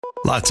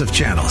Lots of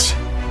channels,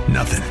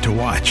 nothing to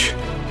watch,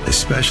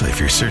 especially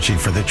if you're searching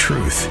for the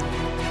truth.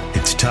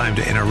 It's time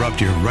to interrupt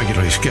your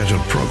regularly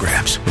scheduled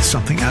programs with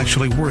something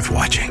actually worth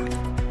watching.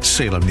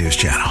 Salem News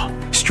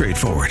Channel.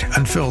 Straightforward,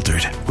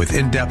 unfiltered, with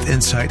in-depth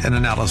insight and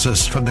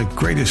analysis from the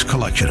greatest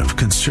collection of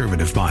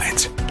conservative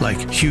minds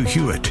like Hugh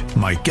Hewitt,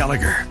 Mike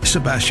Gallagher,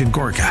 Sebastian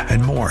Gorka,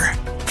 and more.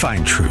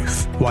 Find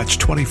truth. Watch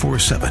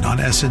 24/7 on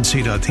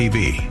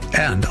snc.tv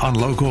and on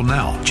Local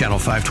Now, Channel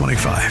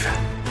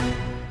 525.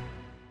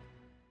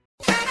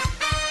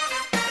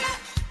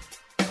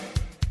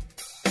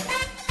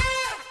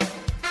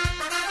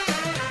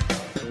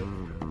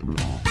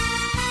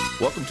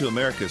 Welcome to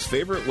America's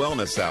favorite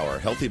wellness hour,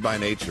 Healthy by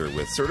Nature,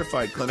 with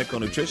certified clinical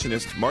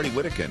nutritionist Marty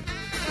Whittakin.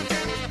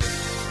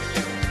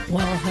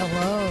 Well,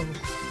 hello.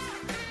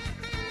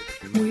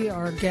 We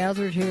are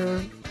gathered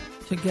here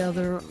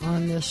together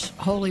on this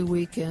holy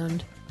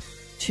weekend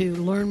to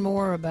learn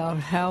more about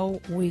how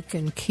we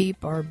can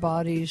keep our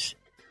bodies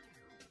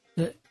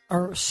that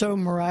are so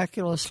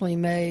miraculously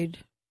made,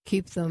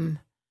 keep them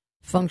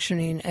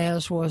functioning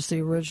as was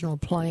the original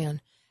plan.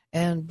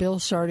 And Bill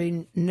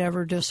Sardi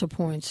never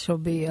disappoints. He'll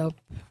be up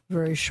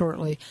very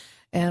shortly.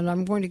 And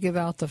I'm going to give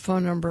out the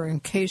phone number in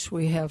case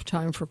we have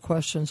time for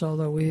questions,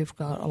 although we've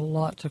got a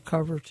lot to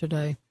cover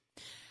today.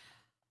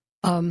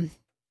 Wanted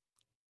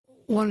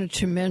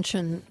to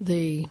mention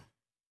the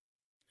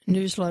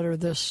newsletter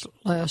this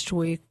last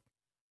week.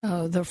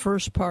 The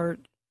first part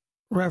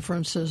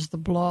references the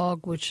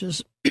blog, which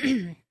is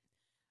a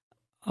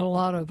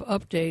lot of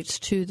updates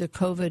to the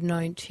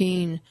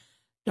COVID-19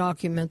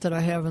 document that I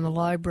have in the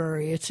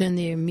library. It's in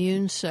the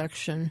immune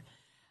section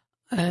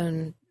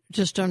and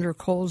just under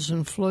colds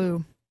and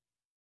flu.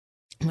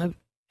 I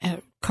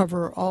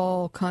cover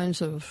all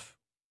kinds of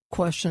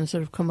questions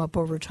that have come up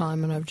over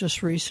time, and I've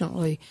just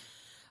recently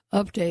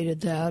updated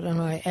that, and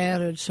I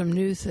added some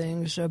new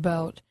things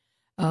about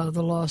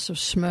the loss of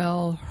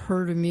smell,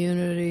 herd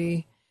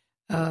immunity,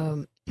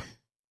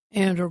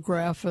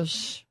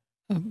 andrographis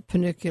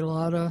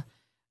paniculata,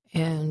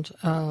 and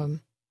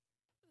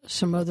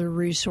some other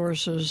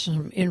resources,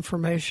 some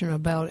information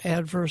about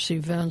adverse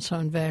events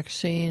on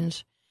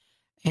vaccines,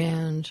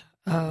 and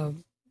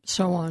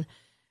so on.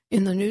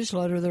 In the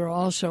newsletter, there are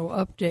also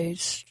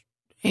updates,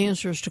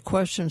 answers to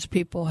questions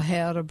people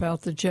had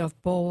about the Jeff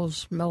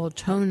Bowles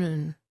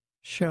melatonin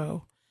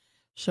show.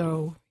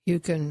 So you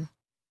can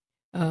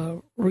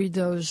read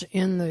those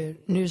in the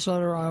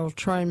newsletter. I will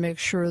try and make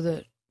sure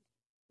that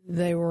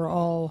they were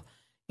all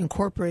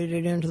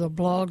incorporated into the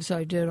blogs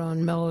I did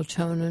on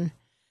melatonin,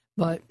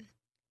 but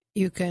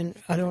you can,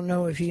 I don't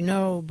know if you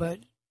know, but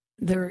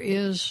there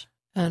is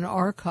an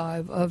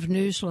archive of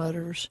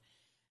newsletters.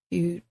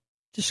 You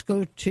just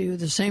go to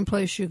the same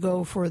place you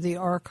go for the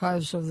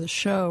archives of the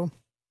show,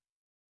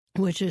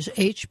 which is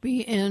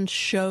hbnshow.com.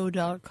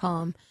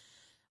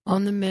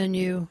 On the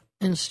menu,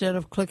 instead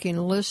of clicking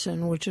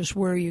listen, which is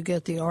where you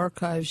get the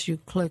archives, you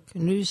click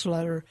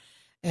newsletter,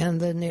 and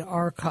then the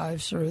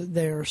archives are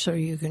there, so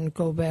you can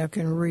go back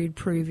and read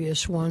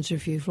previous ones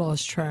if you've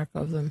lost track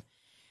of them.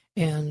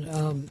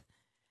 And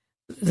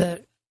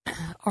the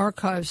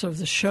archives of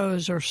the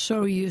shows are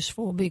so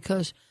useful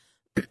because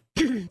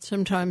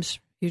sometimes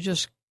you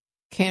just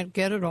can't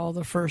get it all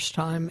the first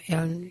time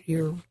and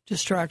you're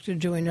distracted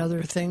doing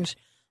other things.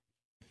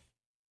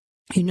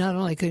 You not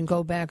only can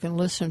go back and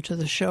listen to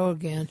the show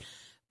again,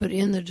 but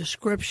in the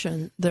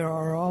description there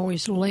are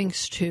always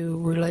links to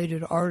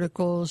related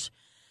articles,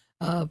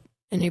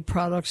 any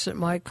products that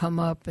might come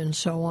up, and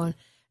so on.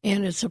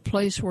 And it's a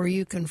place where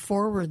you can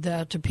forward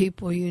that to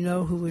people you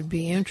know who would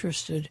be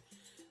interested.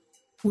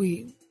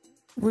 We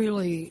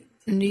really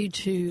need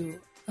to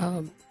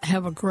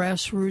have a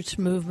grassroots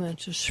movement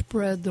to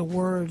spread the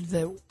word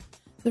that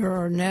there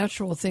are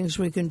natural things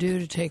we can do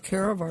to take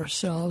care of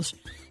ourselves,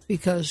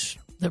 because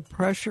the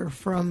pressure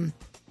from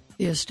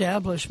the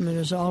establishment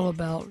is all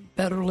about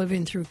better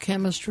living through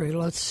chemistry.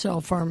 Let's sell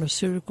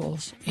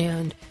pharmaceuticals.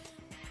 And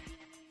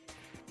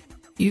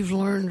you've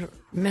learned,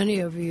 many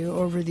of you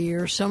over the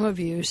years, some of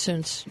you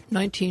since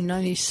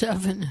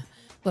 1997,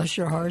 bless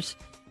your hearts,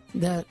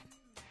 that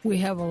we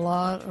have a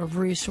lot of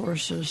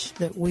resources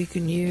that we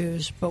can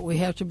use, but we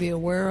have to be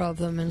aware of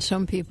them, and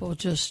some people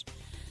just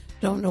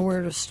don't know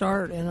where to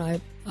start. And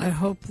I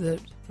hope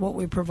that what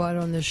we provide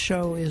on this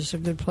show is a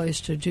good place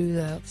to do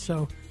that.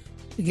 So,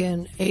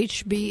 again,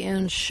 hbnshow.com.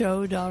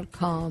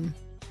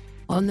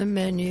 On the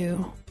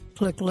menu,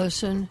 click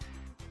listen,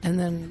 and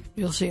then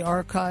you'll see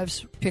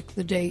archives. Pick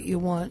the date you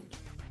want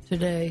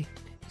today.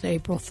 It's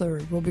April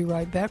 3rd. We'll be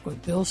right back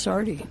with Bill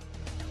Sardi.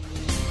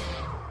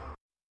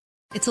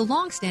 It's a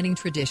long-standing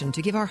tradition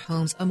to give our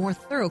homes a more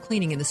thorough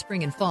cleaning in the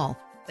spring and fall,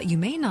 but you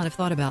may not have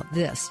thought about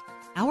this.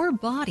 Our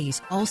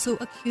bodies also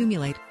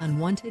accumulate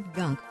unwanted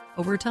gunk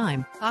over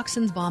time.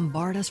 Toxins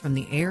bombard us from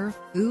the air,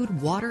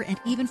 food, water, and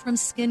even from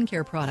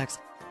skincare products.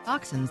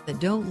 Toxins that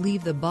don't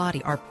leave the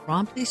body are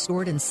promptly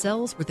stored in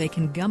cells where they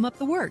can gum up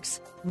the works.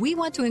 We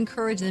want to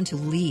encourage them to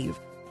leave.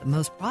 But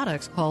most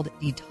products called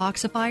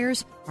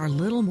detoxifiers are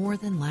little more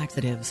than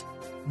laxatives.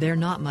 They're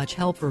not much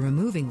help for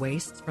removing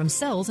wastes from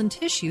cells and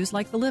tissues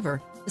like the liver.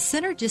 The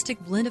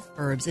synergistic blend of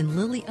herbs in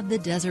Lily of the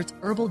Desert's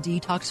herbal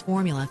detox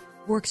formula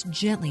works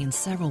gently in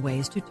several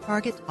ways to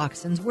target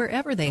toxins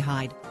wherever they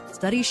hide.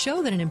 Studies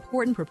show that an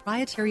important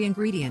proprietary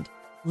ingredient,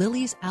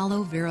 Lily's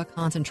aloe vera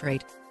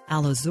concentrate,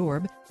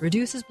 Alozorb,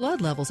 reduces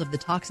blood levels of the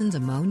toxins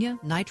ammonia,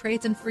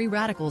 nitrates, and free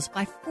radicals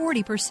by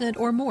 40%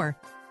 or more.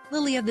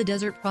 Lily of the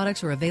Desert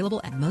products are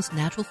available at most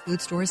natural food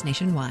stores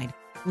nationwide.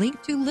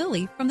 Link to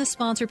Lily from the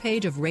sponsor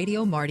page of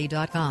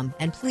RadioMarty.com.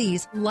 And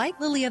please like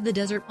Lily of the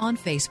Desert on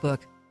Facebook.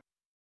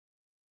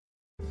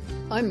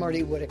 I'm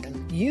Marty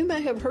Whittakin. You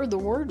may have heard the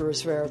word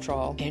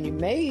resveratrol, and you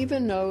may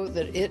even know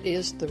that it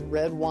is the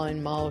red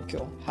wine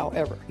molecule.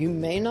 However, you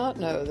may not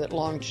know that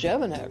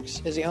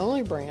Longevinex is the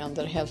only brand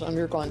that has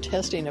undergone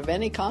testing of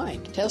any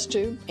kind, test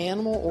tube,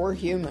 animal, or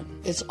human.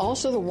 It's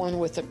also the one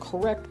with the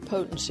correct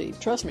potency.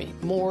 Trust me,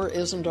 more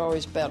isn't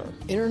always better.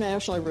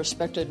 Internationally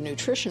respected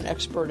nutrition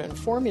expert and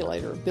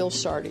formulator Bill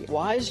Sardi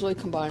wisely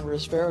combined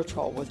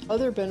resveratrol with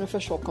other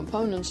beneficial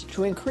components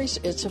to increase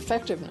its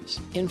effectiveness.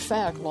 In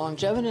fact,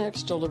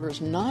 Longevinex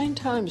delivers 9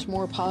 times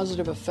more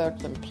positive effect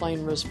than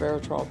plain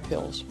resveratrol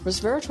pills.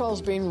 Resveratrol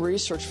is being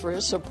researched for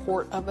its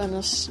support of an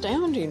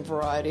astounding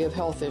variety of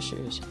health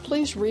issues.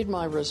 Please read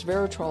my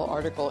resveratrol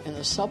article in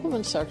the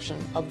supplement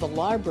section of the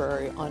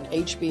library on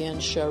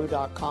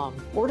hbnshow.com.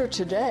 Order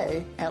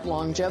today at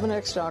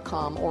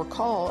longevinex.com or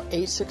call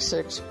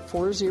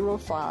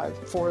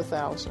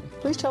 866-405-4000.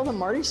 Please tell them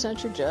Marty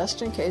sent you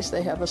just in case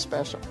they have a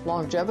special.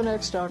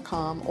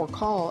 longevinex.com or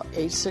call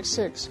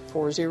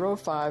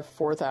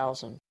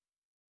 866-405-4000.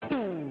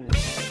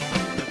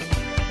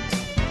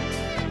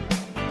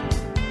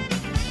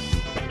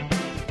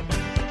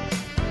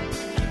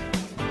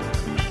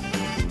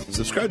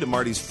 Subscribe to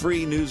Marty's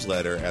free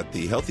newsletter at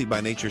the Healthy by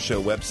Nature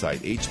Show website,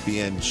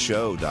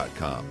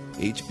 hbnshow.com.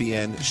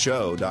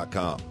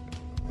 hbnshow.com.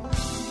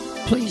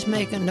 Please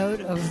make a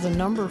note of the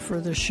number for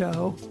the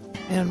show,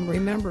 and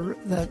remember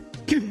that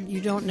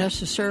you don't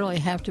necessarily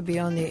have to be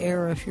on the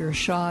air if you're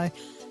shy.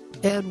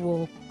 Ed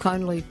will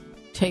kindly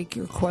take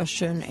your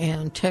question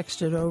and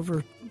text it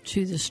over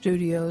to the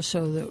studio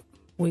so that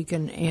we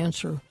can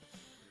answer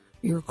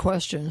your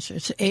questions.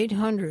 It's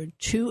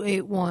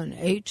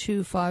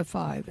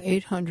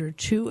 800-281-8255,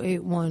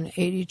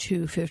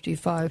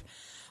 800-281-8255.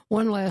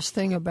 One last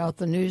thing about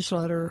the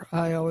newsletter,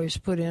 I always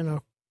put in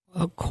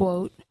a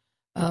quote.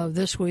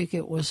 This week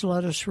it was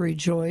 "Let us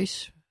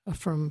rejoice"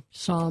 from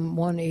Psalm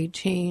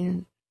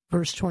 118,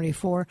 verse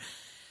 24.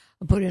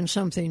 I put in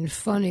something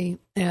funny,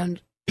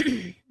 and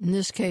in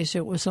this case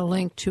it was a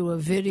link to a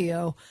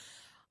video.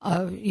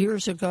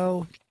 Years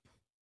ago,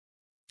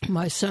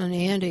 my son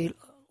Andy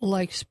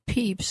likes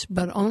Peeps,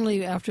 but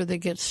only after they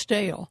get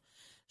stale.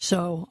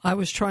 So I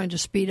was trying to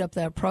speed up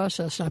that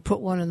process, and I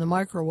put one in the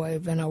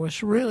microwave, and I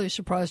was really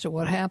surprised at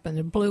what happened.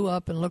 It blew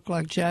up and looked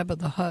like Jabba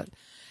the Hutt.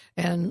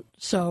 And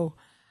so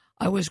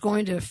I was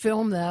going to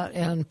film that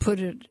and put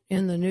it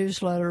in the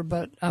newsletter,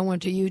 but I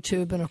went to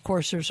YouTube, and of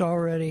course there's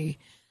already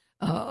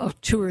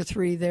 2 or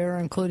 3 there,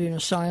 including a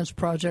science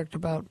project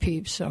about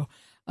Peeps. So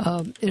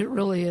it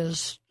really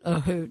is a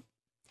hoot.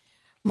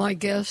 My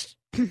guest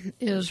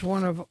is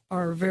one of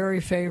our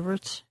very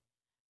favorites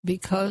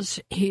because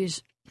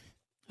he's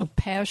a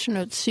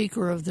passionate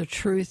seeker of the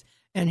truth,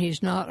 and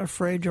he's not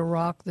afraid to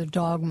rock the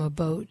dogma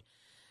boat.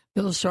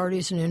 Bill Sardi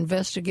is an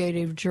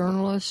investigative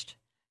journalist.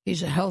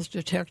 He's a health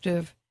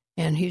detective,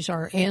 and he's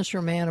our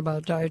answer man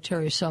about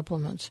dietary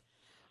supplements.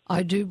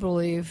 I do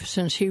believe,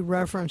 since he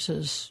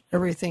references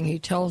everything he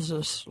tells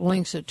us,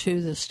 links it to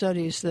the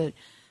studies, that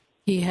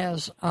he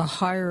has a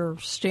higher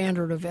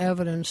standard of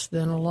evidence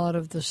than a lot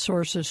of the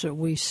sources that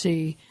we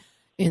see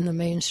in the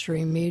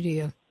mainstream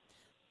media.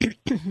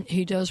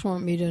 He does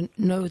want me to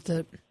note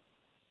that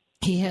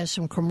he has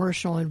some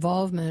commercial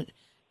involvement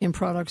in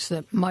products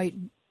that might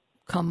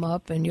come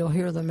up, and you'll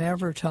hear them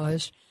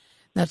advertised.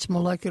 That's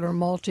Molecular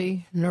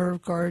Multi,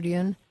 Nerve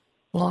Guardian,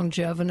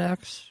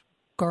 Longevinex,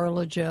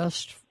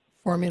 Garligest,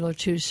 Formula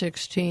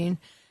 216,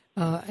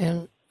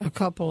 and a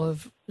couple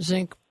of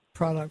zinc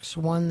products,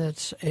 one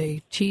that's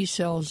a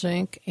T-cell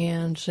zinc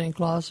and zinc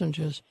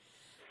lozenges.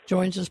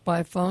 Joins us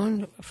by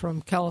phone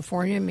from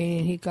California,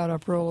 meaning he got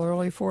up real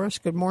early for us.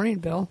 Good morning,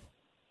 Bill.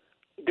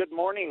 Good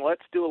morning.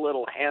 Let's do a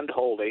little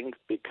hand-holding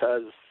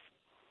because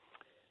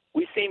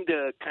we seem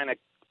to kind of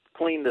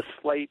clean the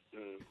slate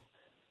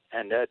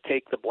and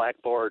take the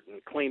blackboard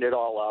and clean it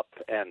all up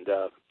and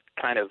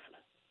kind of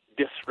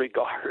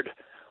disregard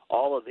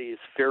all of these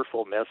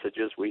fearful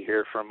messages we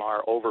hear from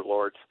our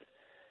overlords.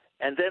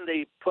 And then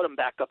they put them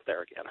back up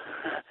there again.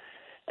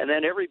 And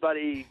then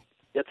everybody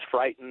gets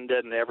frightened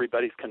and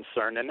everybody's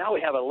concerned. And now we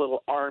have a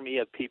little army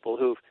of people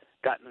who've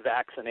gotten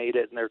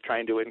vaccinated, and they're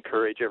trying to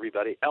encourage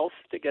everybody else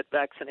to get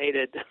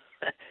vaccinated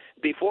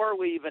before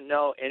we even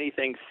know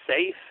anything's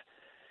safe.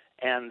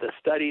 And the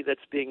study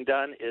that's being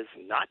done is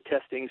not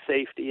testing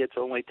safety. It's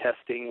only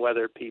testing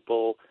whether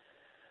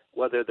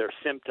their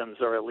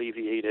symptoms are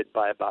alleviated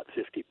by about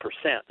 50%.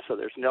 So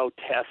there's no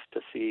test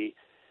to see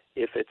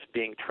if it's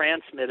being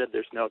transmitted,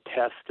 there's no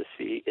test to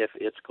see if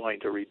it's going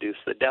to reduce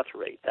the death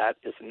rate. That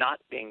is not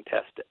being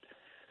tested.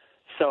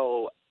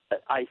 So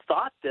I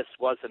thought this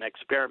was an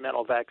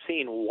experimental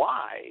vaccine.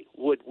 Why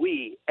would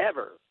we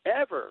ever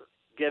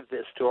give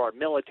this to our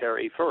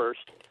military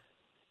first?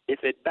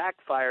 If it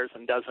backfires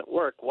and doesn't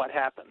work, what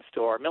happens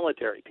to our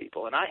military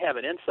people? And I have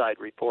an inside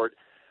report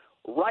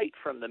right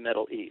from the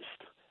Middle East.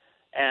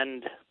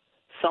 And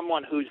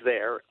someone who's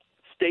there,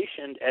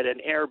 stationed at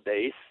an air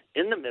base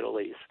in the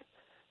Middle East,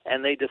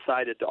 and they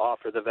decided to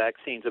offer the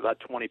vaccines, about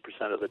 20%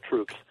 of the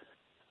troops.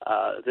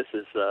 This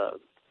is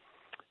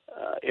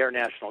Air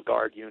National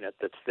Guard unit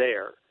that's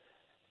there.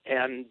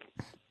 And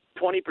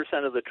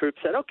 20% of the troops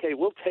said, okay,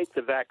 we'll take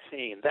the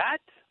vaccine. That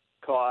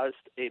caused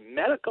a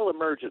medical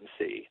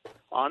emergency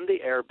on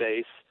the air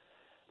base.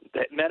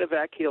 That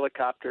medevac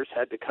helicopters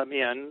had to come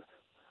in.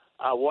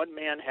 One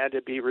man had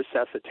to be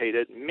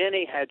resuscitated.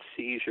 Many had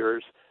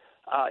seizures.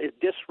 It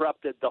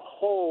disrupted the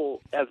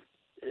whole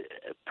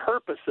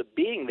purpose of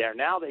being there.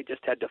 Now they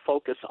just had to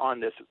focus on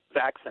this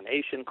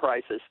vaccination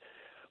crisis.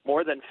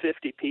 More than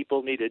 50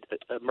 people needed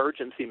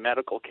emergency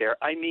medical care.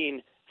 I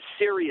mean,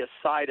 serious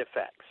side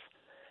effects.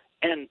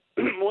 And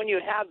when you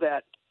have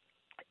that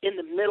in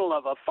the middle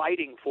of a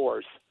fighting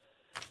force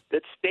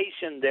that's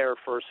stationed there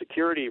for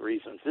security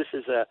reasons, this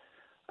is a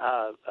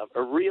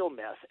real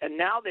mess. And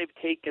now they've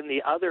taken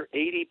the other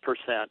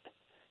 80%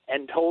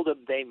 and told them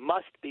they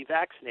must be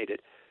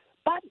vaccinated.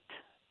 But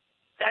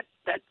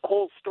that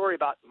whole story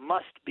about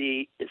must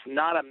be is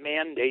not a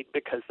mandate,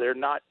 because they're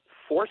not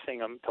forcing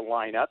them to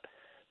line up.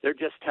 They're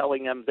just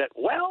telling them that,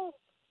 well,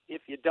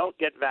 if you don't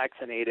get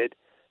vaccinated,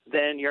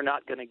 then you're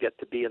not going to get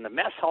to be in the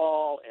mess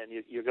hall, and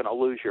you're going to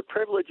lose your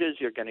privileges.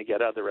 You're going to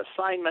get other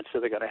assignments,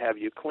 so they're going to have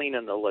you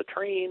cleaning the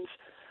latrines.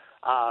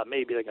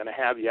 Maybe they're going to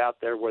have you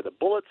out there where the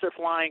bullets are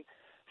flying.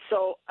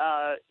 So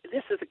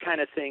this is the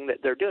kind of thing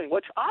that they're doing,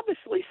 which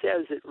obviously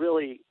says that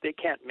really they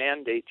can't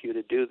mandate you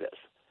to do this.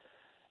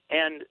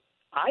 And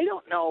I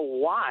don't know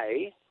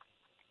why,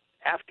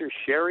 after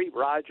Sherry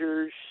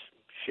Rogers,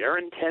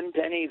 Sharon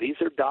Tenpenny,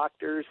 these are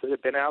doctors that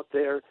have been out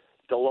there,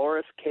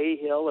 Dolores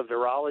Cahill, a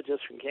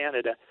virologist from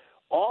Canada,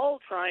 all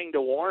trying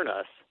to warn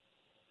us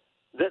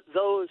that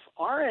those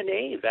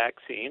RNA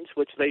vaccines,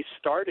 which they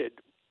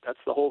started, that's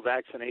the whole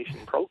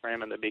vaccination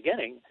program in the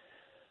beginning,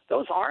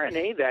 those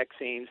RNA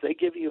vaccines, they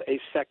give you a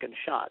second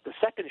shot. The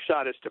second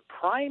shot is to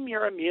prime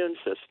your immune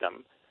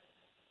system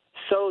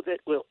so that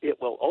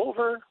it will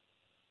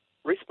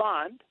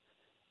over-respond,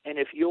 and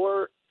if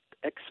you're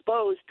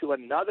exposed to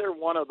another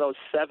one of those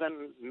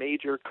 7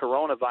 major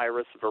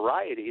coronavirus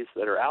varieties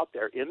that are out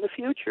there in the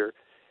future,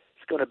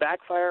 it's going to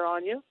backfire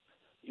on you.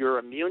 Your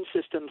immune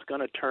system's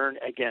going to turn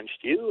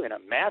against you in a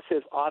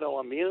massive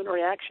autoimmune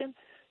reaction.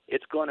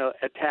 It's going to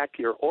attack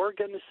your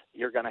organs.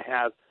 You're going to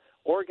have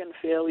organ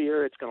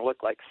failure. It's going to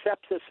look like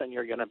sepsis, and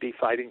you're going to be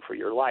fighting for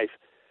your life.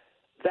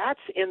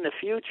 That's in the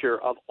future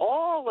of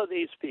all of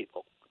these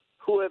people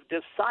who have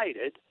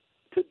decided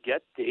to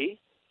get the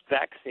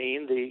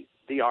vaccine, the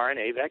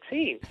RNA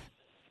vaccine.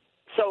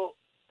 So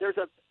there's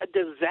a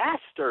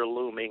disaster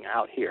looming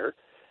out here,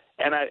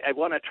 and I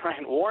want to try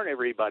and warn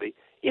everybody.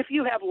 If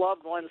you have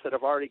loved ones that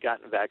have already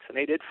gotten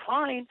vaccinated,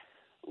 fine.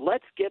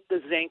 Let's get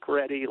the zinc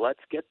ready.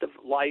 Let's get the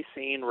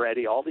lysine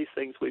ready, all these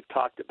things we've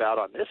talked about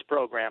on this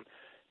program,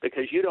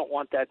 because you don't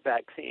want that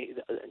vaccine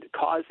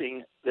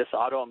causing this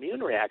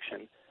autoimmune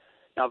reaction.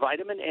 Now,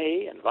 vitamin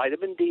A and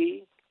vitamin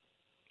D,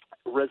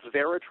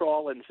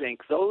 resveratrol and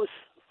zinc, those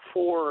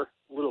 4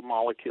 little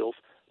molecules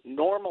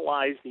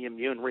normalize the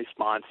immune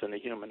response in the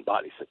human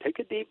body. So take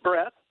a deep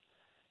breath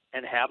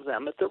and have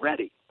them at the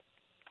ready.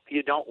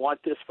 You don't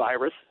want this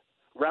virus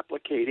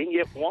replicating.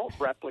 It won't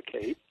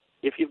replicate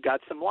if you've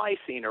got some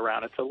lysine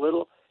around. It's a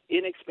little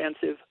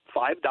inexpensive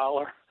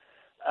 $5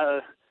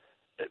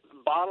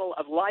 bottle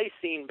of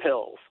lysine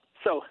pills.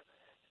 So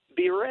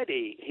be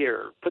ready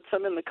here. Put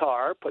some in the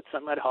car, put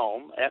some at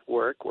home, at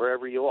work,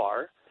 wherever you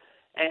are,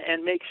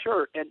 and make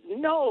sure. And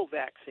no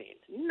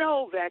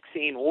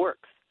vaccine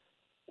works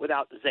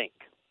without zinc,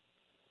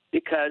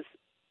 because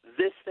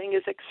this thing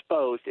is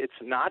exposed. It's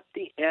not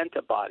the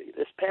antibody.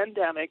 This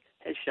pandemic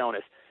has shown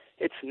us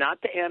it's not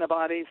the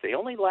antibodies. They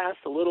only last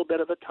a little bit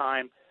of a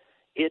time.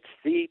 It's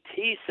the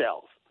T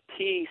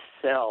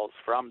cells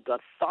from the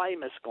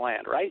thymus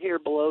gland, right here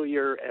below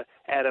your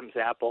Adam's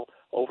apple,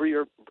 over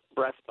your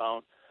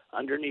breastbone,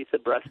 underneath the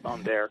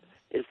breastbone there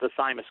is the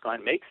thymus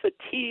gland. Makes the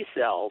T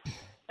cells,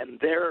 and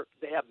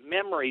they have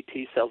memory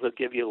T cells that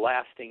give you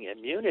lasting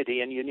immunity,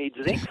 and you need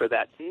zinc for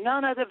that.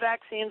 None of the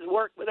vaccines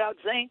work without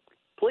zinc.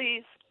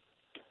 Please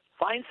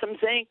find some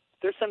zinc.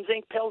 There's some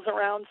zinc pills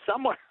around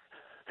somewhere.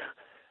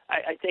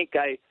 I think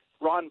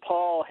Ron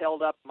Paul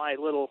held up my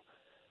little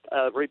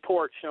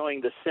report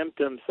showing the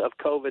symptoms of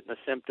COVID and the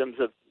symptoms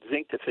of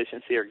zinc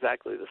deficiency are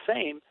exactly the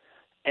same,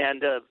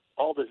 and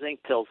all the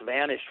zinc pills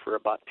vanished for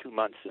about 2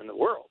 months in the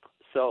world.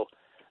 So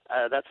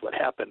that's what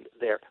happened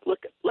there.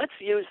 Look, let's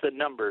use the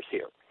numbers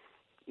here.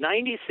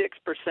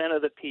 96%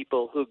 of the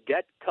people who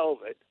get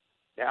COVID,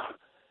 now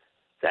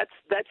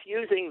That's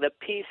using the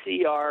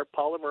PCR,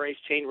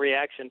 polymerase chain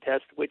reaction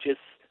test, which is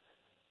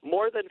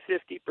more than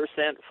 50%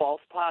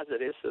 false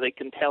positive, so they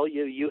can tell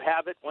you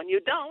have it when you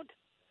don't,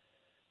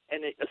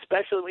 and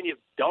especially when you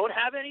don't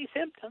have any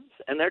symptoms.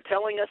 And they're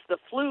telling us the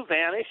flu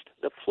vanished.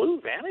 The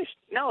flu vanished?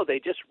 No, they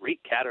just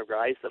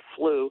recategorized the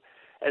flu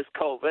as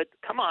COVID.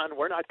 Come on,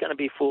 we're not going to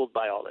be fooled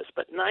by all this.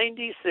 But 96%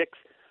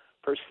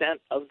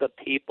 of the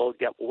people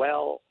get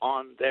well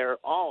on their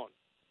own.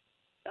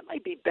 That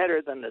might be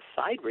better than the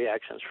side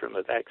reactions from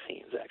the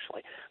vaccines,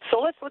 actually. So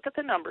let's look at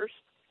the numbers.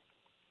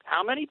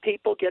 How many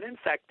people get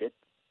infected?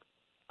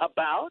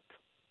 About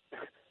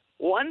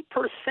 1%.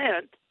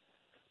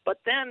 But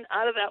then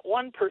out of that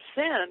 1%,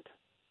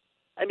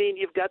 I mean,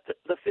 you've got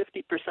the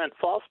 50%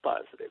 false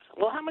positives.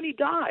 Well, how many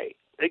die?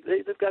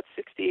 They've got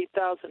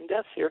 68,000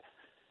 deaths here.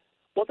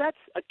 Well, that's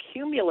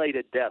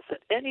accumulated deaths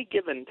at any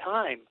given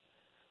time.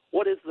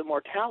 What is the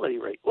mortality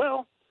rate?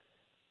 Well,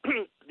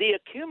 the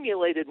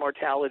accumulated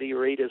mortality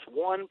rate is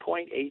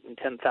 1.8 in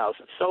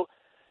 10,000. So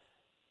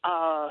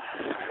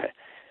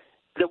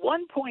the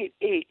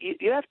 1.8,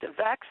 you have to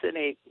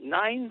vaccinate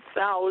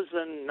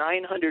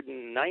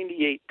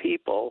 9,998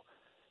 people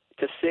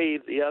to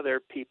save the other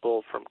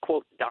people from,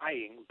 quote,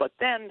 dying. But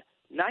then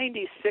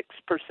 96%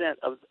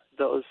 of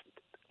those,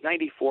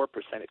 94%,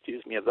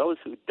 of those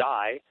who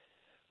die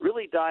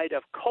really died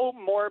of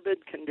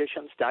comorbid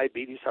conditions,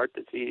 diabetes, heart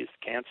disease,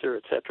 cancer,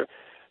 etc.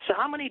 So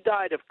how many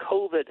died of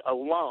COVID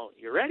alone?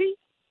 You ready?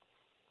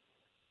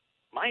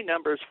 My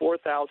number is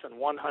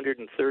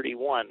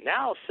 4,131.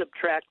 Now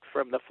subtract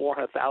from the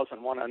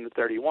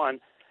 4,131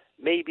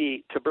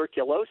 maybe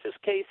tuberculosis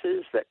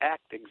cases that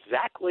act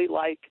exactly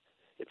like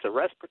it's a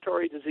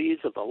respiratory disease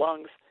of the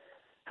lungs.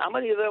 How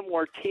many of them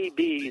were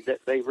TB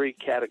that they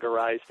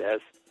recategorized as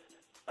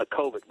a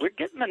COVID? We're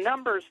getting the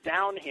numbers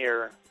down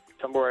here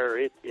to where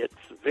it's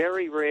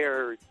very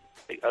rare,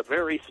 a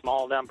very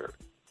small number.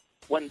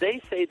 When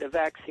they say the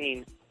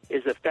vaccine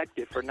is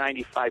effective for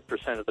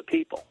 95% of the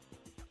people,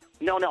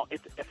 no,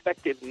 it's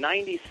effective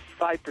 95%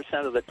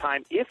 of the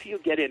time if you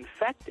get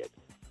infected,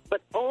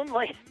 but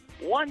only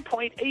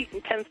 1.8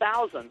 in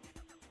 10,000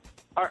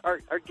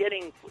 are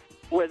getting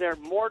where they're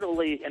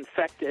mortally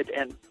infected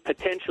and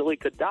potentially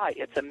could die.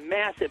 It's a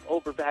massive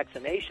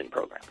over-vaccination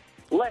program.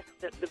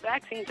 The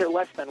vaccines are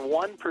less than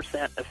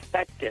 1%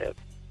 effective.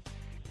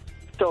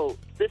 So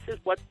this is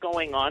what's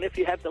going on. If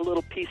you have the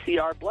little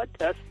PCR blood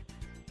test,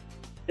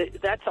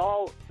 that's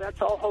all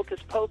hocus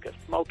pocus,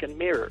 smoke and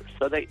mirrors.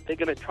 So they're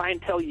going to try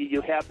and tell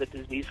you have the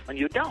disease when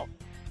you don't.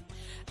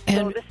 And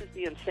so this is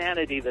the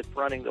insanity that's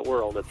running the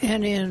world.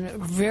 And in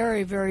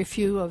very, very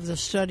few of the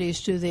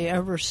studies do they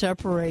ever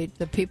separate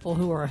the people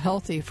who are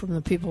healthy from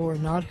the people who are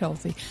not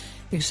healthy,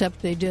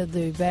 except they did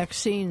the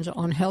vaccines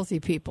on healthy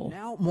people.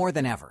 Now more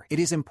than ever, it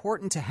is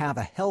important to have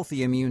a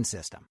healthy immune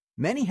system.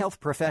 Many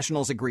health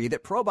professionals agree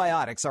that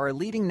probiotics are a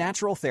leading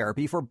natural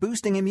therapy for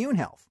boosting immune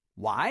health.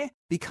 Why?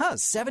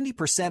 Because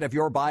 70% of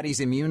your body's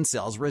immune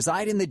cells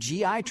reside in the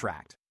GI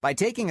tract. By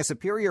taking a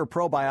superior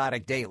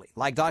probiotic daily,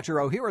 like Dr.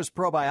 Ohhira's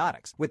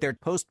probiotics, with their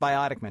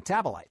postbiotic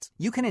metabolites,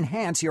 you can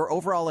enhance your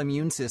overall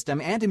immune system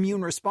and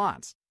immune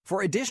response.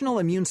 For additional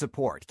immune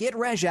support, get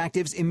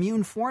RegActive's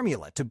Immune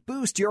Formula to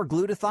boost your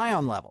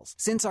glutathione levels,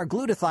 since our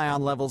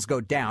glutathione levels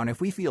go down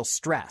if we feel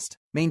stressed.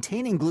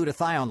 Maintaining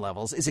glutathione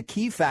levels is a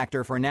key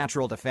factor for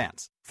natural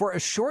defense. For a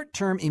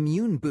short-term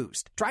immune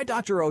boost, try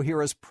Dr.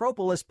 Ohhira's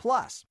Propolis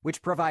Plus,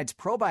 which provides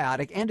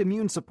probiotic and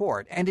immune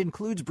support and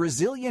includes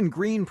Brazilian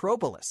green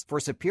propolis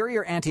for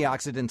superior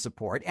antioxidant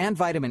support and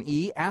vitamin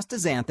E,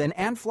 astaxanthin,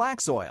 and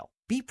flax oil.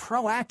 Be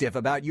proactive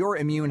about your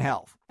immune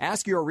health.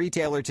 Ask your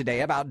retailer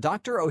today about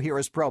Dr.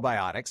 Ohhira's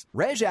probiotics,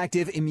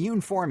 RegActive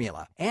Immune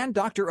Formula, and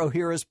Dr.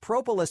 Ohhira's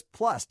Propolis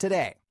Plus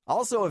today.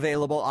 Also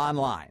available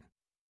online.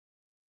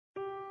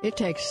 It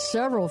takes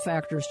several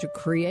factors to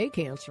create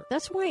cancer.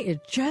 That's why it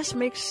just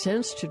makes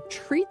sense to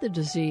treat the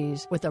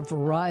disease with a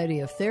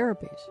variety of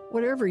therapies.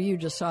 Whatever you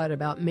decide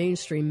about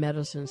mainstream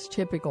medicine's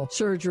typical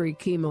surgery,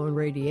 chemo, and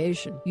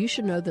radiation, you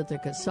should know that the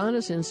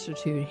Casanas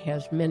Institute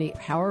has many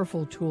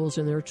powerful tools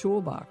in their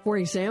toolbox. For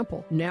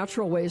example,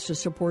 natural ways to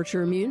support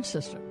your immune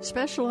system,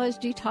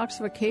 specialized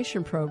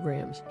detoxification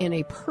programs, and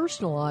a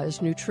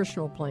personalized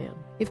nutritional plan.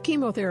 If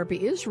chemotherapy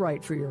is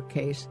right for your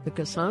case, the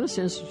Casanas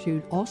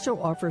Institute also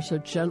offers a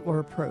gentler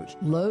approach.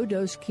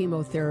 Low-dose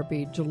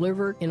chemotherapy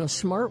delivered in a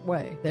smart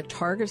way that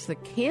targets the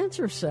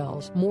cancer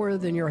cells more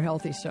than your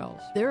healthy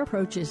cells. Their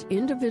approach is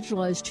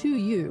individualized to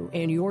you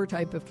and your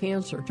type of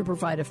cancer to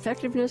provide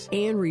effectiveness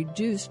and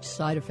reduced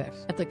side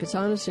effects. At the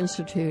Casanas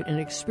Institute, an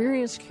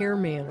experienced care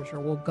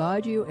manager will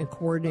guide you and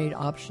coordinate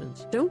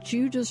options. Don't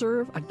you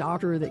deserve a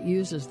doctor that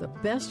uses the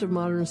best of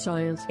modern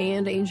science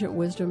and ancient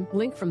wisdom?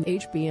 Link from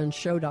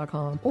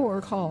hbnshow.com or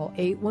call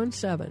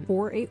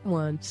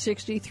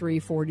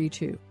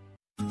 817-481-6342.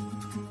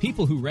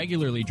 People who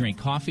regularly drink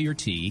coffee or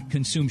tea,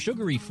 consume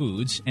sugary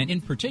foods, and in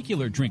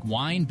particular drink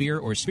wine, beer,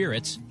 or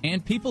spirits,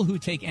 and people who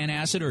take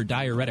antacid or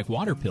diuretic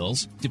water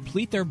pills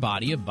deplete their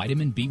body of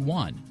vitamin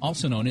B1,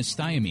 also known as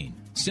thiamine.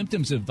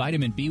 Symptoms of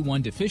vitamin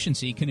B1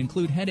 deficiency can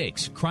include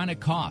headaches, chronic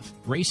cough,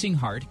 racing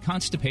heart,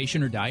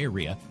 constipation or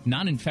diarrhea,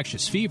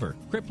 non-infectious fever,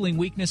 crippling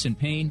weakness and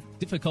pain,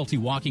 difficulty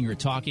walking or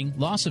talking,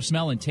 loss of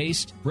smell and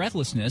taste,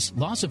 breathlessness,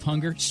 loss of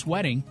hunger,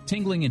 sweating,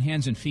 tingling in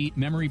hands and feet,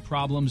 memory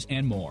problems,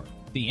 and more.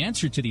 The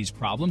answer to these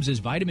problems is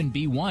vitamin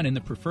B1 in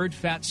the preferred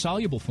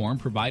fat-soluble form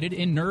provided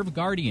in Nerve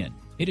Guardian.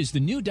 It is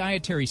the new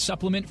dietary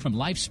supplement from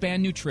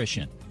Lifespan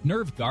Nutrition.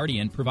 Nerve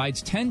Guardian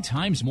provides 10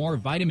 times more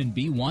vitamin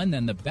B1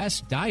 than the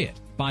best diet.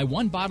 Buy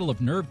one bottle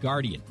of Nerve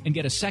Guardian and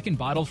get a second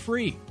bottle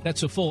free.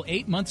 That's a full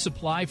 8-month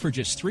supply for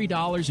just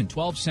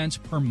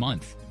 $3.12 per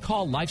month.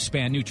 Call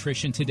Lifespan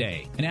Nutrition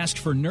today and ask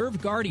for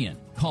Nerve Guardian.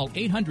 Call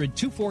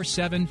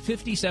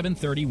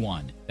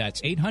 800-247-5731. That's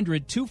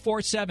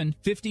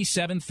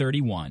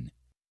 800-247-5731.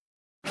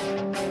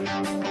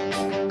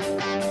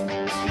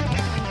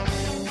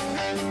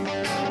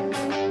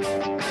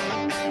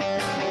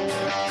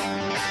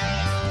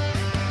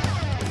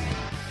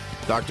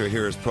 Dr.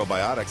 Ahira's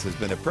Probiotics has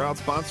been a proud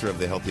sponsor of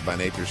the Healthy by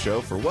Nature show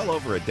for well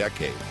over a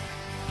decade.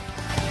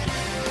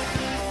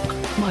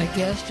 My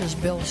guest is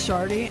Bill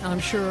Sardi. I'm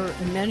sure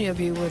many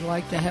of you would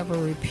like to have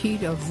a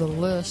repeat of the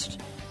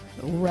list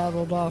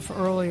rattled off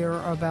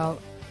earlier about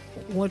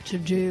what to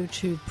do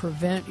to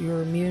prevent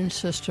your immune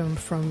system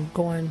from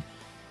going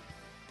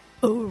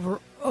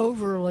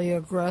overly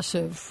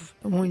aggressive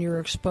when you're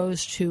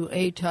exposed to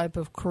a type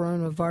of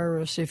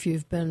coronavirus if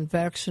you've been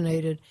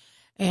vaccinated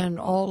and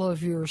all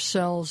of your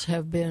cells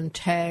have been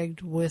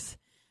tagged with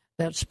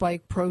that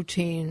spike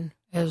protein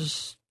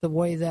as the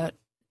way that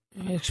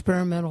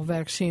experimental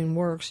vaccine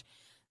works.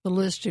 The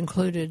list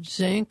included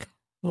zinc,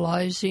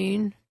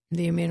 lysine,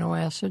 the amino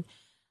acid,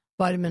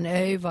 vitamin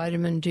A,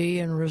 vitamin D,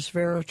 and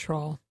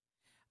resveratrol.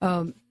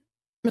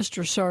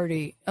 Mr.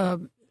 Sardi,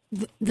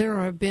 there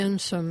have been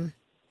some,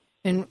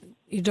 and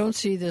you don't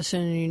see this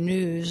in any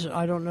news.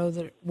 I don't know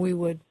that we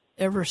would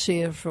ever see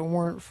it if it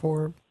weren't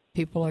for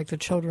people like the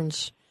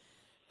Children's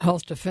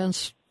Health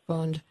Defense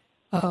Fund.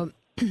 The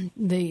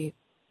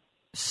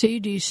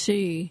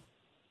CDC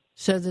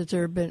said that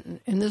there have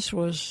been, and this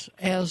was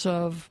as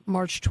of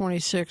March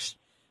 26th,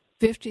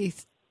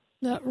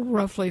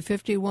 roughly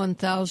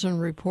 51,000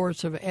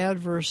 reports of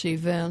adverse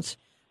events.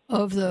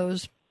 Of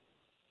those,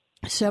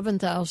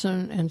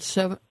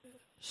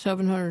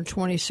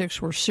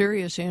 7,726 were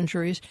serious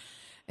injuries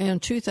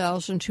and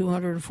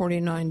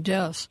 2,249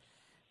 deaths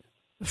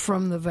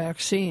from the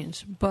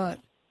vaccines. But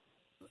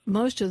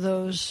most of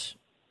those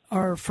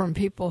are from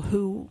people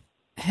who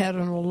had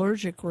an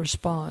allergic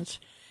response.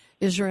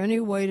 Is there any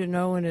way to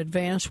know in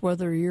advance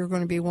whether you're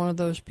going to be one of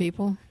those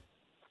people?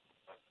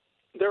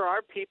 There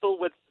are people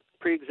with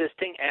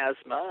pre-existing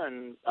asthma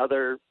and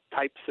other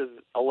types of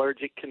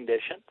allergic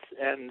conditions,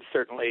 and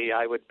certainly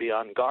I would be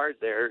on guard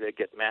there to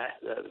get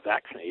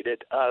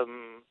vaccinated.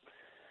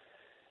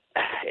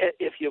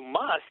 If you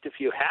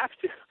have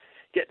to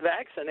get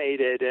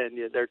vaccinated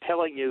and they're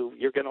telling you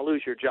you're going to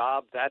lose your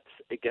job, that's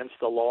against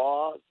the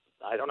law.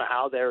 I don't know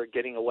how they're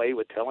getting away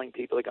with telling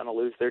people they're going to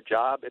lose their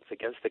job. It's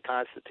against the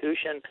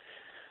Constitution.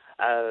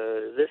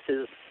 This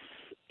is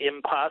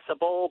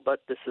impossible,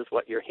 but this is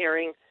what you're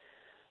hearing.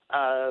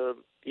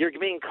 You're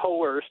being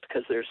coerced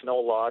because there's no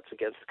law. It's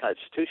against the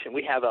Constitution.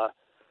 We have a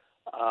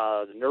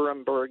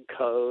Nuremberg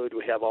Code.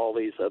 We have all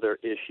these other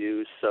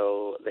issues,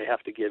 so they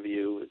have to give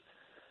you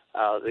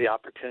the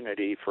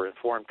opportunity for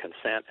informed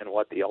consent and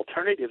what the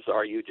alternatives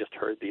are. You just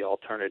heard the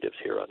alternatives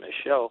here on this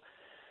show.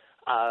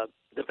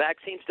 The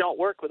vaccines don't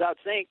work without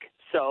zinc,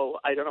 so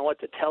I don't know what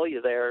to tell you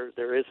there.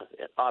 There is,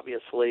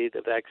 obviously,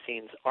 the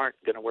vaccines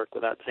aren't going to work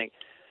without zinc.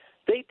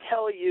 They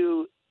tell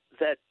you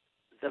that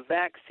the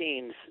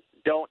vaccines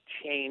don't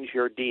change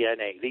your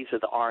DNA. These are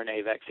the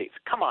RNA vaccines.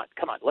 Come on,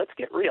 let's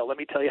get real. Let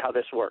me tell you how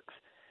this works.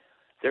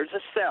 There's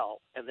a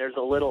cell, and there's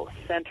a little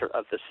center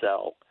of the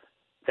cell.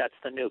 That's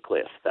the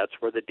nucleus. That's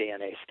where the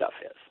DNA stuff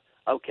is.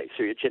 Okay,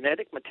 so your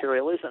genetic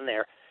material is in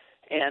there,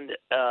 and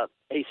a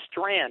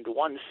strand,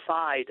 one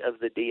side of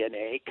the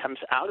DNA, comes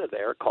out of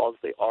there, called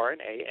the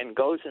RNA, and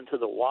goes into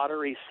the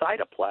watery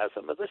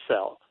cytoplasm of the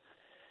cell.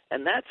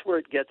 And that's where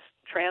it gets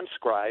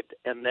transcribed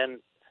and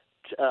then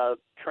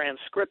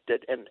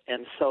transcripted,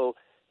 and so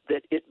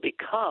that it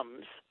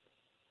becomes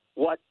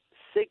what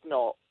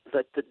signal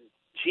that the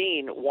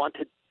gene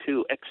wanted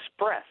to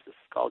express. This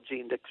is called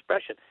gene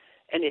expression.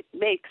 And it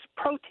makes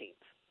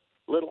proteins,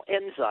 little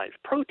enzymes,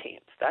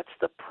 proteins. That's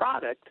the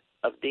product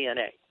of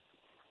DNA.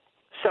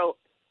 So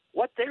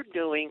what they're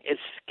doing is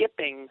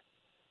skipping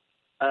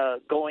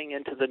going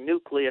into the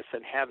nucleus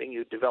and having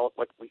you develop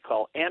what we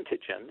call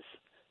antigens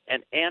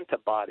and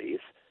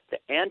antibodies. The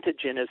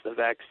antigen is the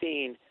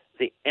vaccine.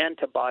 The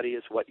antibody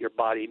is what your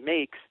body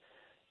makes.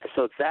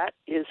 So that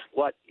is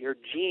what your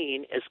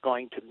gene is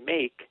going to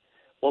make.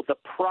 Well, the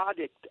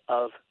product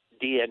of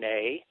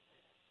DNA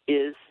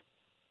is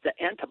the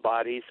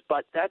antibodies,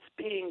 but that's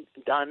being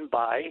done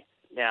by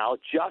now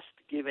just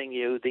giving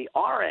you the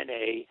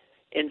RNA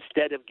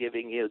instead of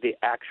giving you the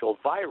actual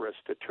virus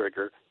to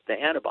trigger the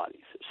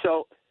antibodies.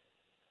 So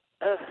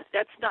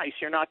that's nice.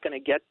 You're not going to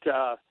get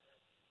a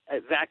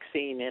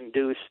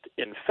vaccine-induced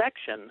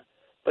infection,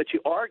 but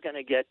you are going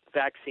to get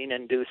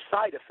vaccine-induced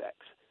side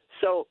effects.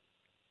 So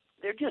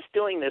they're just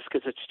doing this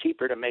because it's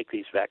cheaper to make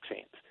these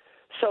vaccines.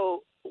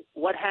 So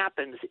what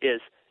happens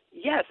is,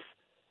 yes,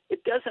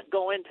 it doesn't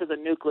go into the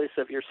nucleus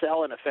of your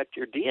cell and affect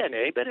your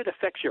DNA, but it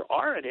affects your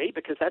RNA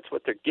because that's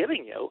what they're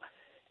giving you,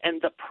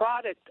 and the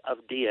product of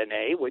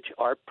DNA, which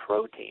are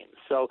proteins.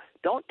 So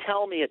don't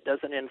tell me it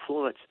doesn't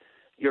influence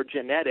your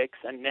genetics,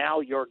 and now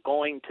you're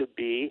going to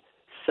be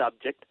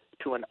subject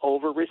to an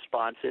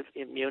over-responsive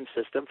immune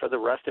system for the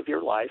rest of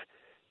your life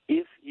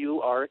if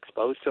you are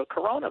exposed to a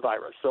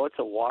coronavirus. So it's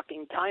a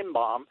walking time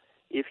bomb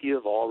if you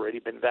have already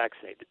been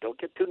vaccinated. Don't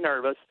get too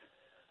nervous.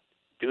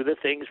 Do the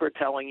things we're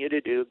telling you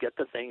to do. Get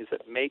the things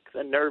that make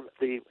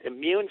the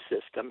immune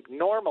system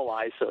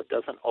normalize so it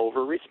doesn't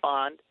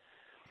over-respond.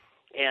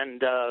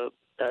 And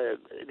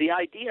the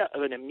idea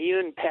of an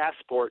immune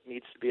passport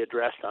needs to be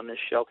addressed on this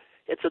show.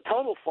 It's a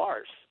total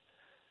farce.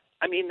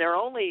 I mean, they're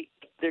going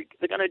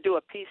to do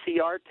a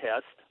PCR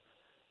test,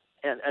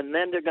 and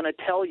then they're going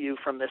to tell you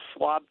from this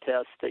swab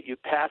test that you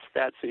passed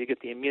that, so you get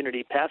the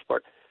immunity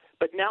passport.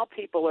 But now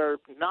people are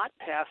not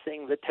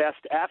passing the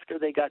test after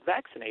they got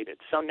vaccinated.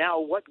 So now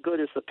what good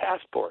is the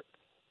passport?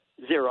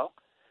 Zero.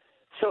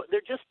 So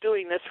they're just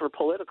doing this for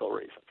political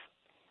reasons.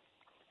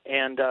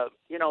 And,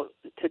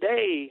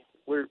 today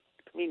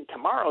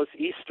tomorrow's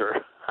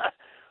Easter.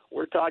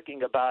 We're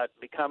talking about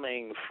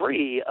becoming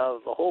free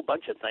of a whole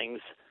bunch of things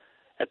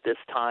at this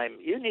time.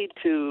 You need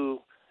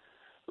to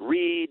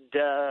read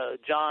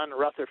John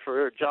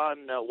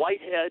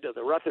Whitehead of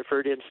the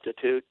Rutherford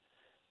Institute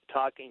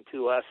talking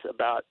to us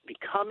about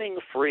becoming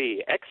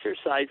free,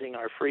 exercising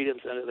our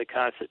freedoms under the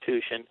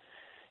Constitution,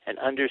 and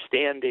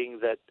understanding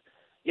that,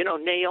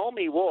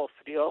 Naomi Wolf,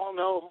 do you all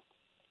know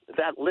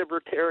that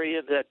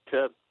libertarian,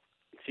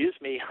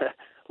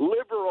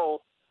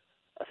 liberal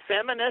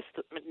feminist,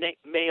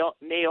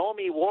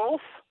 Naomi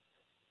Wolf?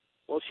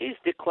 Well, she's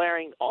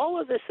declaring all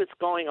of this that's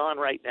going on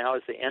right now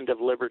is the end of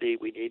liberty.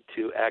 We need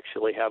to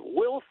actually have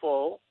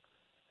willful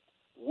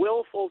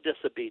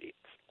disobedience.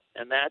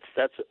 And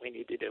that's what we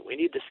need to do. We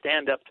need to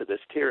stand up to this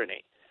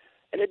tyranny.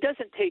 And it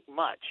doesn't take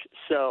much.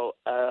 So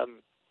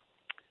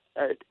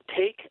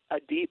take a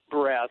deep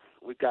breath.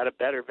 We've got a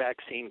better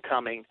vaccine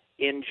coming.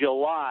 In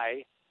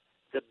July,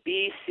 the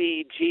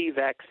BCG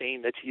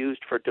vaccine that's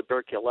used for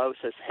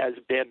tuberculosis has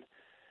been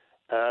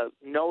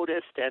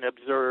noticed and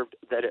observed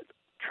that it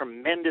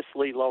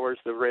tremendously lowers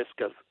the risk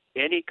of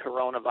any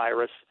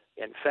coronavirus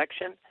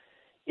infection.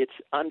 It's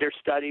under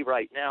study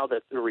right now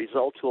that the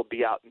results will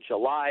be out in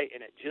July,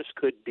 and it just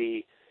could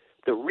be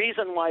the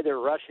reason why they're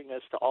rushing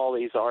us to all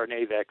these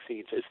RNA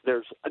vaccines is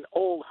there's an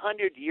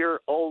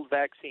 100-year-old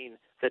vaccine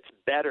that's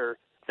better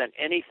than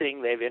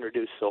anything they've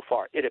introduced so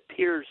far. It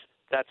appears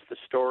that's the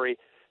story.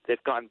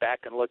 They've gone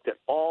back and looked at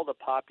all the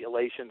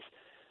populations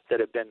that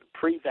have been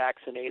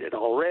pre-vaccinated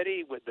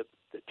already with the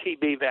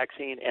TB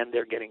vaccine, and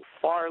they're getting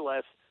far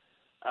less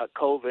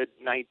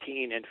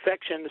COVID-19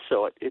 infections.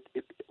 So it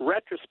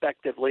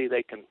retrospectively,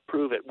 they can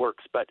prove it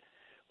works. But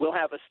we'll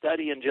have a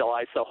study in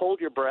July, so hold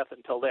your breath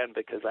until then,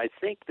 because I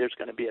think there's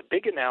going to be a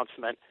big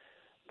announcement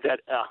that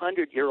a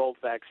 100-year-old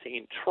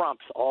vaccine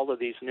trumps all of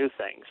these new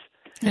things.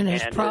 And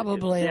it's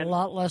probably a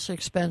lot less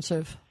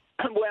expensive.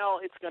 Well,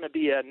 it's going to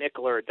be a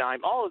nickel or a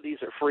dime. All of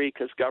these are free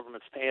because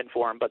government's paying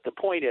for them. But the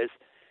point is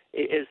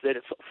that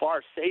it's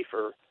far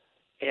safer,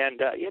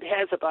 and it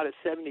has about a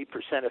 70%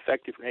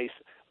 effectiveness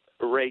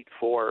rate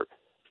for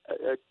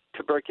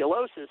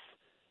tuberculosis,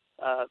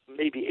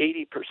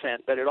 maybe 80%.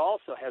 But it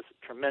also has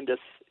tremendous.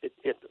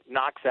 It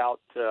knocks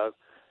out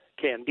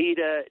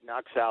candida. It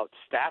knocks out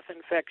staph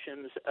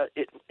infections.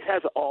 It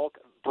has all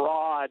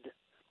broad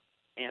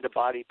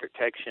antibody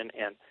protection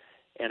and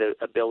an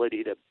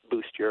ability to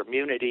boost your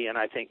immunity, and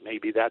I think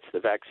maybe that's the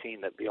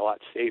vaccine that'd be a lot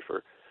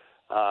safer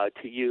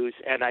to use.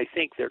 And I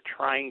think they're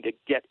trying to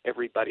get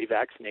everybody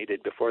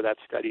vaccinated before that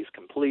study is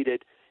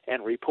completed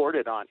and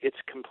reported on.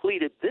 It's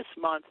completed this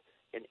month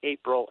in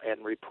April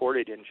and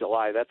reported in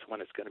July. That's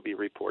when it's going to be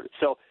reported.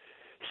 So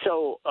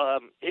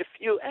if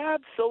you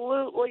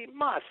absolutely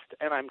must,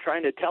 and I'm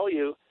trying to tell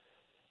you,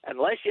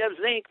 unless you have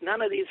zinc,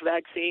 none of these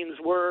vaccines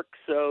work,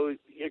 so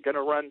you're going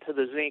to run to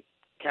the zinc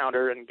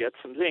counter and get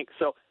some zinc.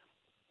 So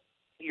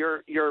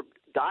your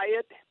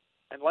diet,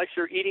 unless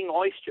you're eating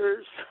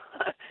oysters,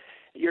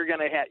 you're going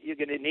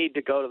to need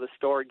to go to the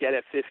store, get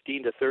a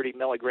 15 to 30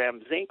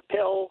 milligram zinc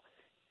pill,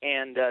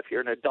 and if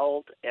you're an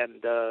adult,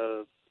 and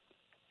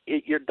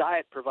your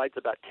diet provides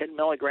about 10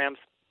 milligrams,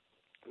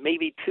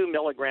 maybe 2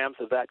 milligrams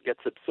of that gets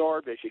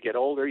absorbed. As you get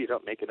older, you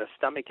don't make enough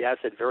stomach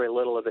acid, very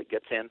little of it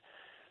gets in.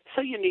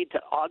 So you need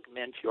to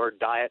augment your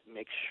diet and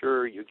make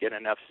sure you get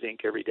enough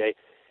zinc every day.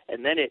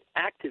 And then it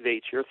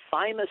activates your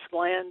thymus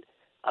gland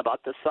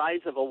about the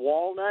size of a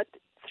walnut,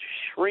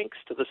 shrinks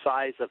to the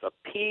size of a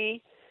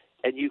pea,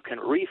 and you can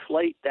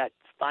reflate that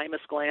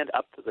thymus gland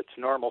up to its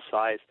normal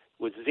size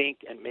with zinc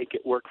and make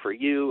it work for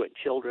you and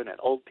children and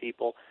old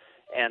people.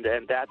 And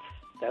that's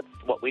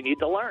what we need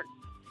to learn.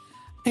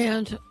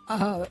 And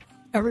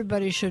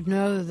everybody should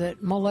know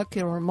that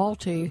Molecular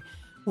Multi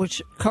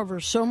which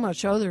covers so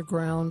much other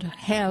ground,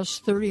 has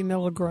 30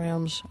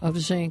 milligrams of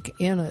zinc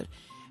in it.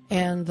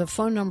 And the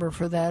phone number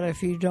for that,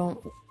 if you don't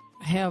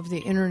have the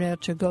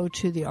internet to go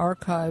to the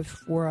archive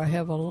where I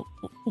have a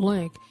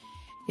link,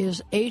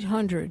 is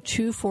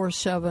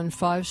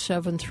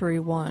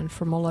 800-247-5731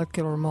 for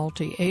Molecular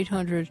Multi,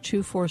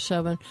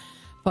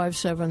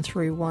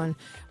 800-247-5731.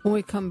 When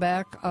we come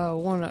back, I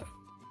want to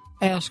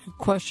ask a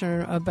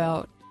question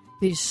about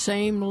the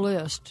same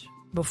list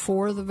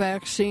before the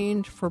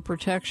vaccine for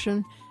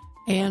protection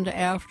and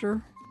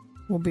after.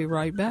 We'll be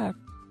right back.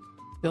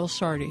 Bill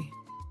Sardi.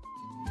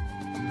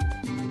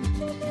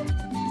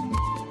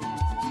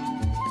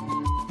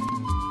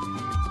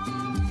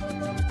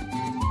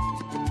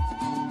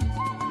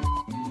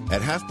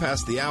 At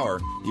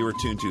 1:30, you are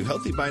tuned to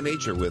Healthy by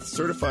Nature with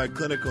certified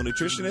clinical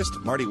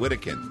nutritionist Marty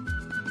Whittakin.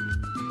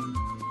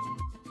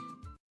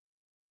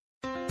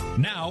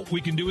 Now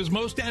we can do as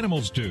most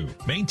animals do,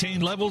 maintain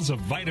levels of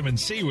vitamin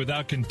C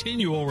without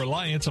continual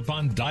reliance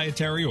upon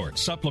dietary or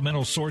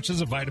supplemental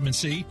sources of vitamin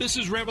C. This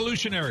is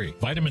revolutionary.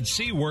 Vitamin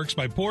C works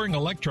by pouring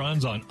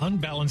electrons on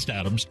unbalanced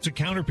atoms to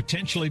counter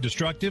potentially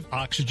destructive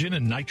oxygen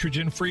and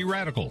nitrogen free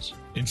radicals.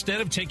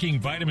 Instead of taking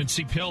vitamin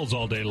C pills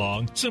all day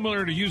long,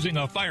 similar to using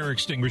a fire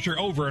extinguisher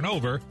over and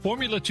over,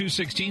 Formula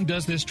 216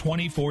 does this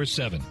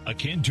 24/7,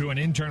 akin to an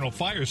internal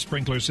fire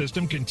sprinkler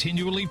system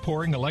continually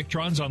pouring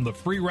electrons on the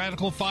free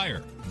radical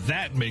fire.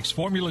 That makes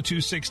Formula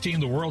 216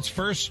 the world's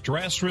first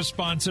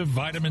stress-responsive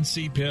vitamin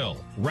C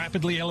pill,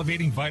 rapidly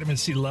elevating vitamin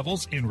C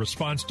levels in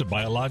response to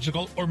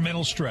biological or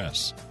mental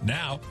stress.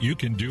 Now you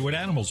can do what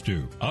animals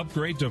do.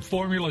 Upgrade to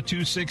Formula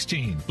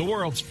 216, the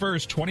world's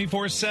first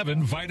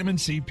 24/7 vitamin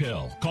C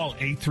pill. Call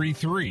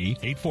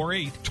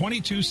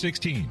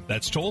 833-848-2216.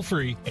 That's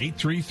toll-free,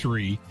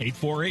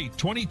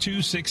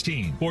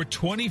 833-848-2216 for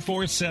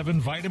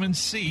 24/7 vitamin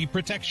C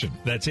protection.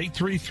 That's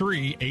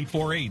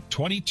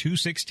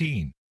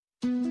 833-848-2216.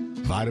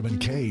 Vitamin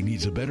K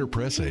needs a better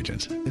press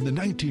agent. In the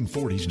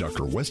 1940s,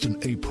 Dr. Weston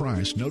A.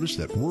 Price noticed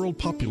that world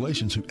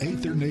populations who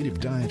ate their native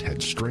diet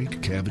had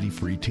straight,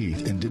 cavity-free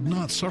teeth and did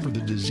not suffer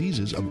the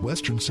diseases of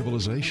Western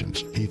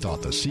civilizations. He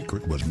thought the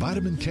secret was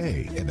vitamin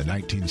K. In the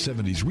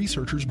 1970s,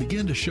 researchers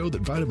began to show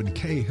that vitamin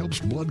K helps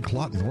blood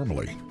clot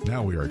normally.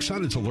 Now we are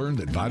excited to learn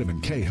that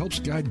vitamin K helps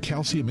guide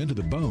calcium into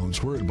the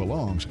bones where it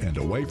belongs and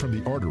away from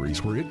the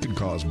arteries where it can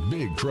cause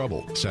big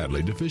trouble.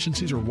 Sadly,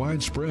 deficiencies are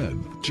widespread.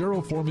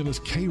 Gero Formula's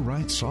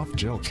K-Rite Soft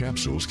Gel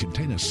capsules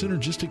contain a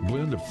synergistic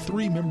blend of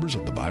 3 members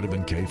of the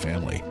vitamin K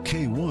family.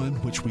 K1,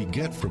 which we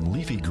get from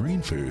leafy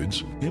green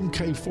foods,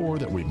 MK4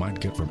 that we might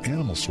get from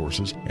animal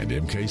sources, and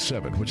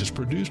MK7, which is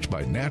produced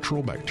by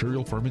natural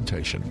bacterial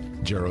fermentation.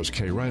 Gero's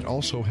K-Rite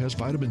also has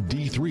vitamin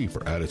D3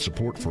 for added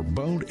support for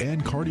bone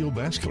and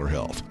cardiovascular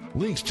health.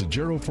 Links to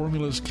Gero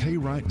Formula's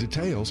K-Rite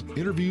details,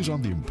 interviews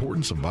on the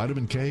importance of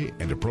vitamin K,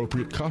 and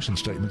appropriate caution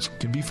statements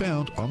can be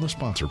found on the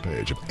sponsor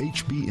page of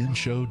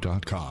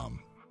hbnshow.com.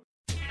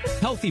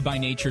 Healthy by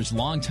Nature's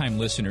longtime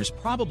listeners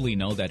probably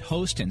know that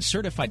host and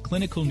certified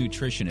clinical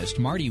nutritionist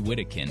Marty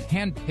Whittakin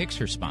handpicks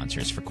her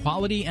sponsors for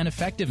quality and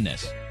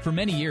effectiveness. For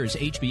many years,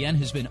 HBN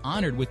has been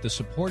honored with the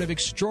support of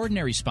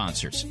extraordinary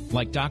sponsors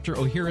like Dr.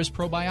 Ohhira's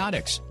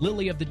Probiotics,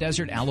 Lily of the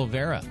Desert Aloe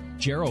Vera,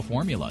 Gero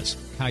Formulas,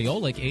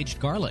 Kyolic Aged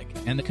Garlic,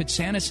 and the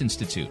Kutsanis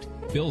Institute.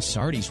 Bill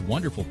Sardi's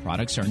wonderful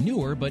products are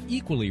newer but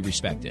equally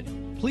respected.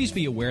 Please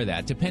be aware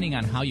that, depending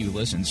on how you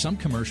listen, some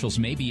commercials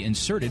may be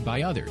inserted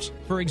by others.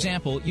 For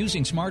example,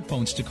 using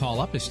smartphones to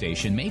call up a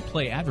station may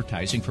play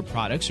advertising for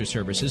products or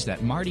services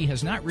that Marty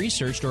has not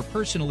researched or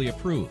personally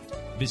approved.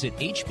 Visit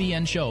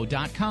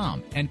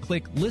hbnshow.com and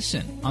click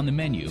Listen on the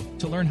menu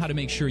to learn how to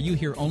make sure you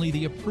hear only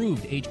the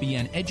approved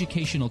HBN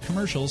educational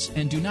commercials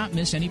and do not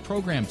miss any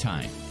program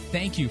time.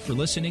 Thank you for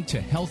listening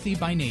to Healthy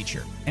by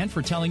Nature and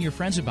for telling your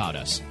friends about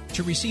us.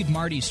 To receive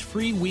Marty's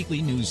free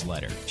weekly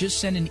newsletter, just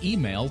send an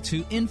email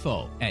to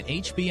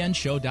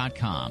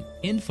info@hbnshow.com.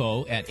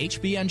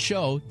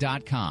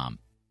 info@hbnshow.com.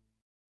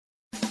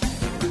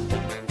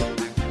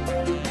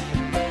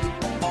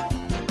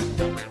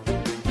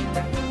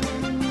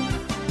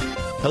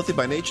 Healthy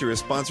by Nature is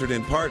sponsored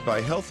in part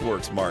by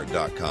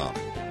healthworksmart.com.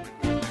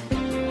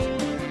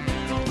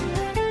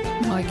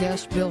 My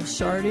guest, Bill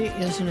Sardi,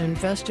 is an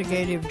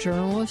investigative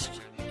journalist,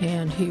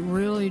 and he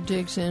really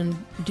digs in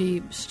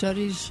deep,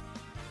 studies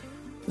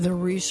the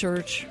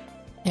research,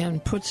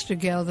 and puts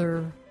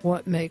together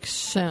what makes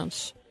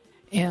sense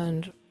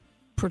and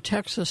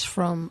protects us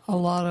from a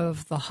lot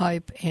of the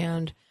hype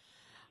and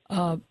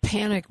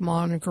panic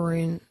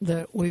mongering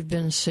that we've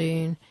been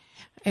seeing.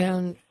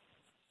 And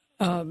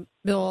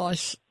Bill, I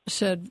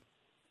said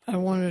I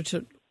wanted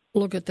to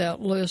look at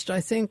that list. I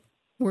think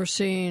we're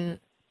seeing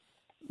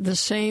the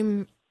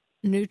same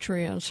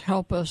nutrients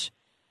help us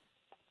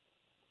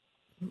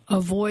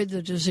avoid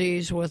the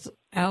disease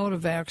without a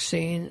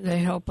vaccine. They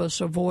help us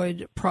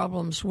avoid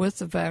problems with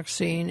the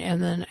vaccine,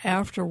 and then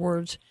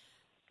afterwards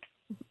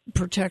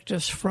protect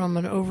us from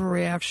an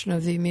overreaction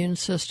of the immune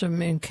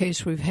system in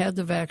case we've had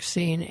the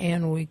vaccine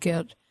and we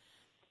get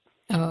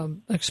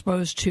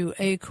exposed to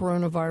a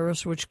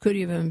coronavirus, which could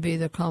even be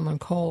the common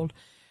cold.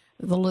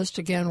 The list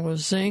again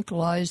was zinc,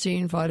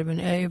 lysine, vitamin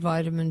A,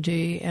 vitamin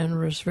D, and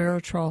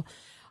resveratrol.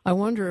 I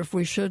wonder if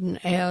we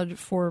shouldn't add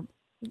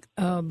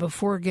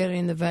before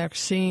getting the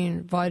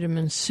vaccine,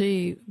 vitamin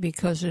C,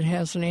 because it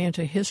has an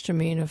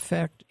antihistamine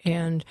effect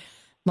and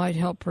might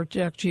help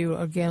protect you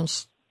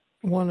against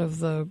one of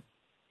the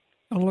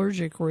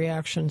allergic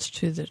reactions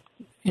to the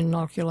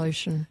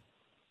inoculation.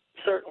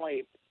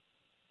 Certainly,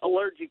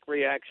 allergic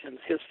reactions,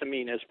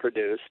 histamine is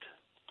produced,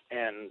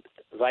 and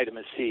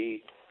vitamin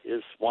C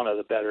is one of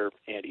the better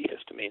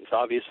antihistamines.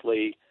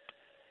 Obviously,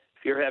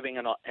 if you're having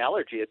an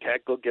allergy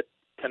attack, go get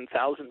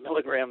 10,000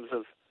 milligrams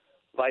of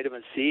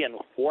vitamin C and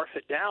wharf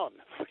it down.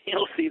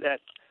 You'll see that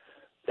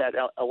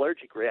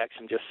allergic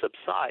reaction just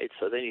subside,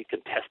 so then you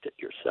can test it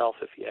yourself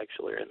if you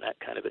actually are in that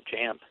kind of a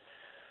jam.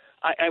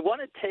 I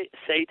want to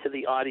say to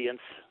the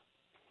audience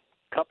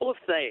a couple of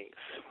things.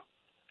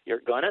 You're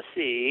going to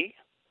see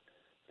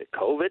the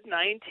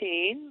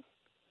COVID-19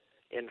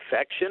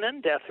 infection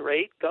and death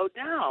rate go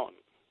down.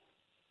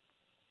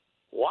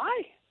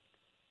 Why?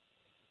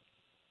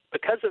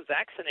 Because of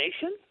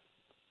vaccination?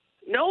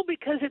 No,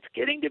 because it's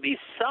getting to be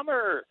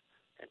summer,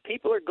 and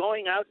people are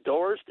going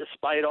outdoors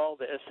despite all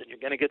this, and you're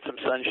going to get some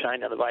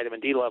sunshine, and the vitamin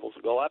D levels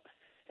will go up,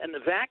 and the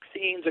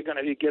vaccines are going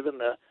to be given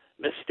the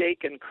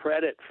mistaken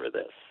credit for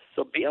this.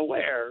 So be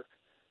aware,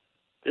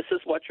 this is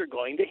what you're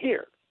going to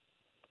hear.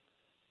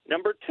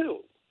 Number two,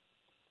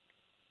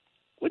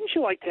 wouldn't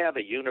you like to have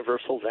a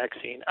universal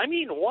vaccine? I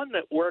mean, one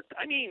that worked,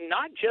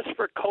 not just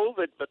for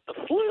COVID, but the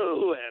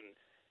flu and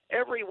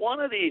every one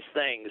of these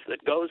things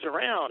that goes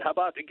around. How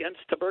about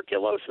against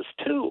tuberculosis,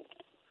 too?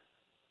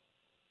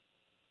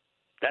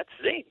 That's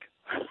zinc.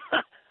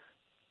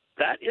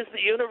 That is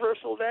the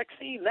universal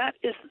vaccine. That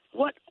is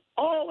what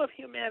all of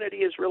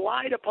humanity has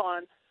relied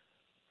upon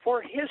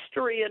for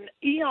history and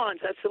eons.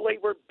 That's the way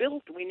we're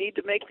built. We need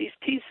to make these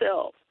T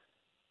cells,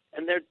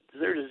 and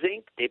they're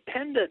zinc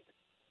dependent.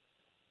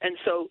 And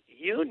so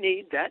you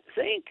need that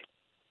zinc.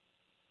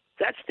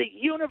 That's the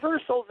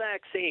universal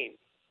vaccine.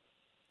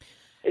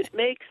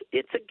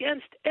 It's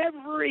against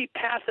every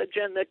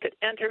pathogen that could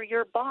enter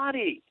your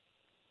body.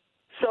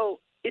 So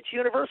it's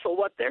universal.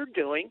 What they're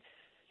doing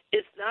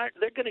is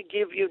they're going to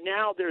give you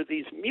now, there are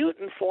these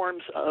mutant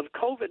forms of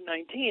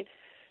COVID-19,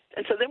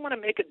 and so they want to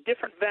make a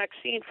different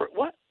vaccine for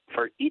what?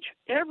 For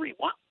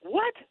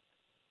what?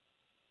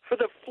 For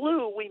the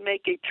flu, we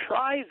make a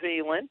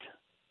trivalent,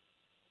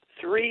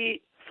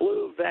 3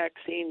 flu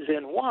vaccines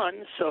in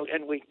one,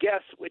 and we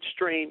guess which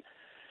strain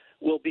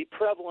will be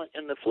prevalent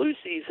in the flu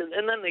season,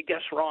 and then they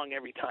guess wrong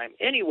every time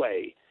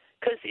anyway,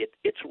 because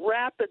it's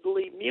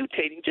rapidly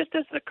mutating, just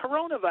as the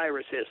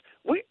coronavirus is.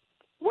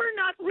 We're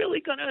not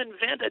really going to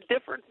invent a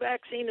different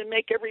vaccine and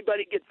make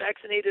everybody get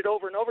vaccinated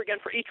over and over again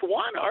for each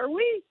one, are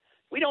we?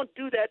 We don't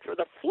do that for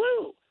the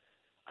flu.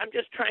 I'm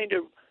just trying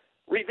to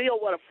reveal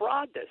what a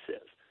fraud this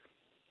is.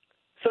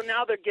 So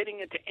now they're getting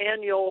into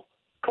annual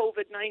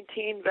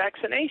COVID-19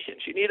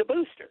 vaccinations. You need a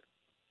booster.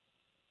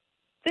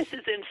 This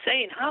is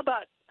insane. How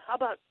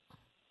about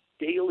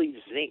daily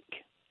zinc?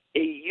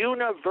 A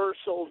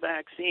universal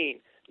vaccine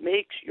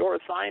makes your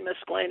thymus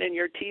gland and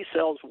your T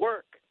cells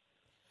work.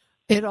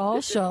 It also,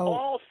 this is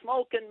all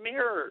smoke and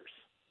mirrors.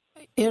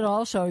 It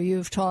also,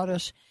 you've taught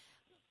us,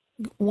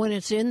 when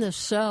it's in the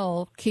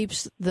cell,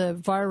 keeps the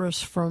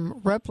virus from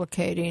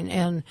replicating.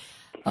 And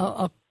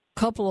a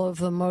couple of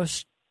the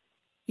most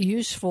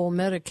useful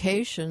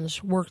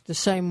medications work the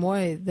same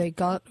way. They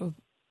got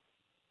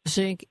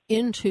zinc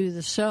into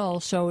the cell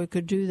so it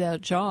could do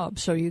that job.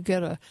 So you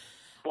get a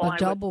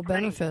double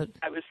benefit.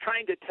 I was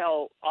trying to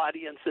tell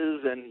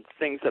audiences and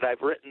things that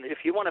I've written, if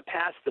you want to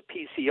pass the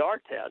PCR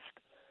test,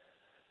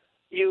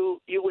 you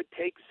would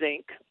take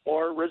zinc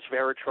or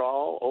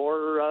resveratrol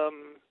or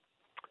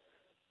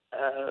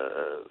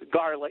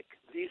garlic.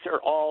 These are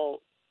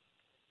all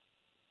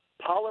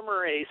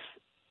polymerase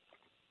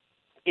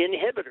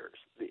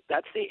inhibitors.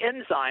 That's the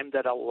enzyme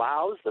that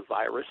allows the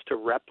virus to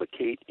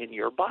replicate in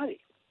your body.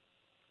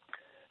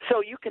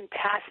 So you can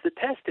pass the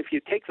test if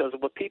you take those.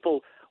 What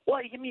people,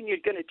 well, you mean you're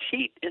going to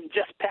cheat and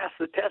just pass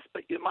the test,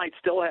 but you might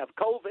still have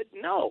COVID?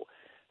 No.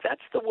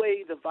 That's the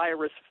way the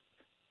virus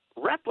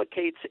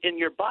replicates in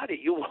your body.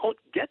 You won't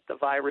get the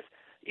virus.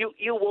 You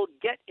will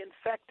get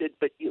infected,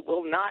 but you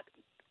will not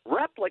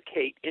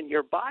replicate in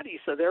your body.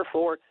 So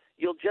therefore,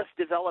 you'll just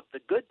develop the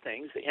good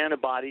things, the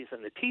antibodies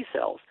and the T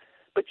cells,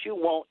 but you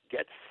won't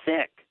get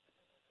sick.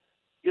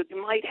 You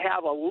might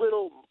have a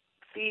little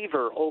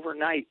fever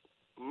overnight,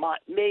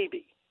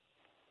 maybe.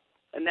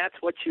 And that's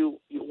what you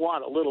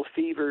want, a little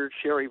fever.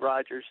 Sherry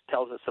Rogers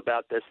tells us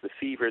about this. The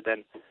fever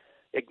then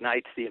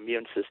ignites the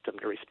immune system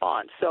to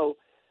respond. So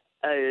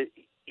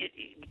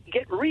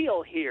get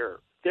real here.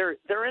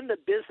 They're in the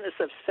business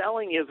of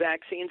selling you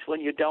vaccines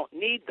when you don't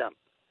need them.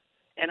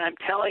 And I'm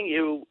telling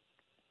you,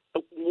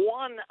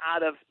 1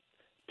 out of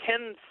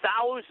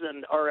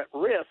 10,000 are at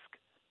risk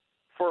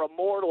for a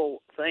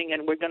mortal thing,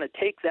 and we're going to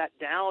take that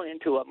down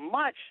into a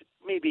much,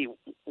 maybe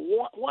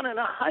 1 in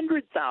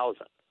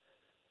 100,000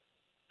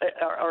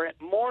 are at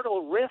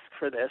mortal risk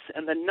for this,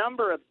 and the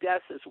number of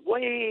deaths is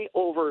way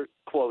over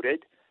quoted,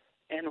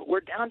 And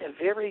we're down to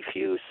very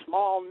few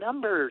small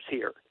numbers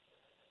here.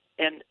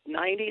 And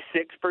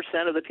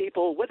 96% of the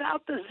people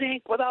without the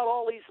zinc, without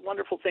all these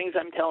wonderful things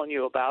I'm telling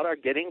you about, are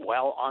getting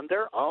well on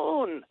their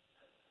own.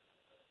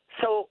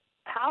 So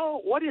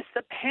what is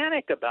the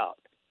panic about?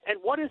 And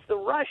what is the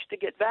rush to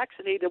get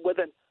vaccinated with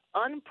an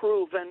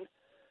unproven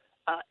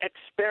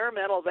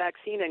experimental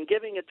vaccine and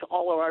giving it to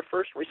all of our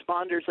first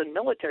responders and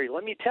military?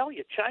 Let me tell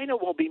you, China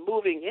will be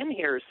moving in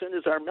here as soon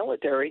as our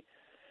military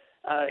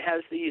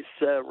has these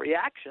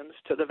reactions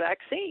to the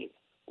vaccine.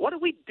 What are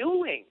we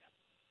doing?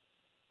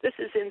 This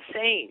is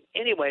insane.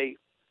 Anyway,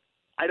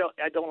 I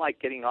don't like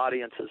getting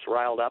audiences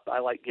riled up. I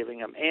like giving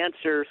them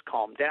answers,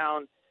 calm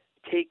down,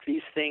 take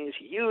these things,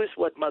 use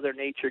what Mother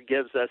Nature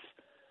gives us.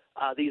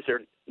 These are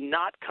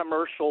not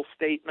commercial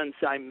statements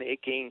I'm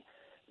making,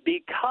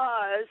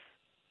 because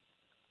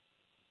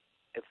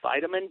if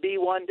vitamin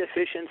B1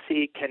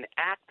 deficiency can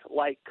act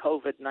like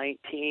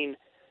COVID-19,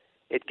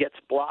 it gets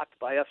blocked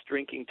by us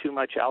drinking too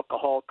much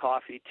alcohol,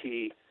 coffee,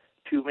 tea,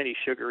 too many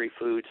sugary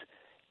foods,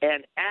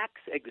 and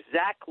acts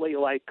exactly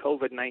like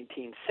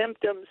COVID-19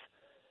 symptoms.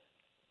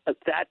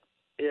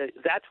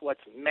 That's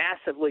what's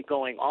massively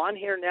going on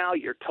here now.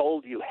 You're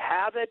told you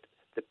have it.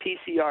 The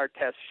PCR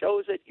test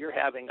shows it. You're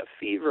having a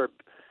fever,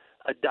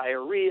 a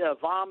diarrhea,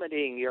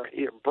 vomiting, you're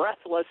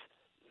breathless.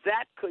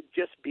 That could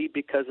just be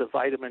because of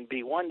vitamin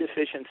B1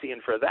 deficiency,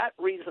 and for that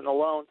reason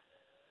alone,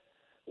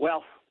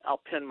 well, I'll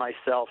pin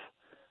myself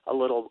a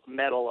little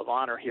medal of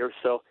honor here.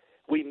 So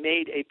we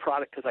made a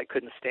product, because I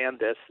couldn't stand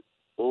this,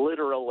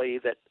 literally,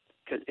 that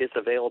is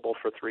available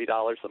for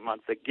 $3 a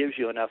month, that gives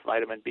you enough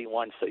vitamin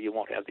B1 so you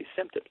won't have these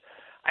symptoms.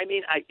 I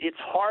mean, it's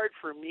hard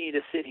for me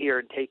to sit here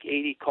and take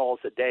 80 calls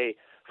a day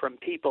from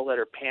people that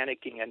are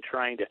panicking and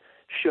trying to,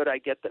 should I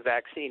get the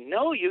vaccine?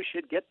 No, you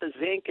should get the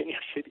zinc and you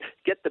should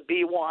get the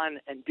B1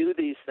 and do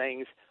these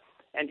things.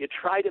 And you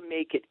try to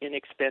make it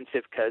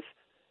inexpensive, because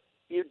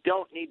you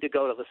don't need to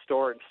go to the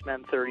store and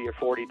spend $30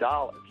 or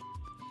 $40.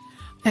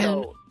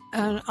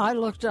 And I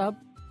looked up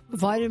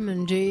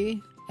vitamin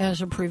D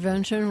as a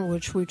prevention,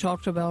 which we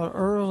talked about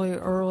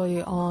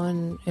early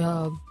on,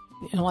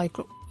 like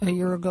a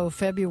year ago,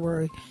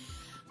 February.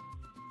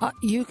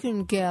 You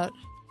can get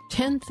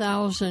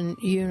 10,000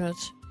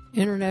 units,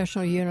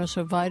 international units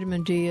of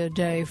vitamin D a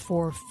day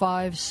for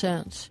 5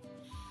 cents.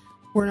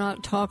 We're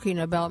not talking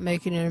about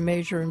making a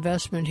major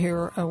investment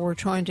here. We're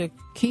trying to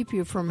keep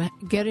you from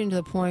getting to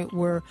the point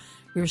where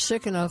you're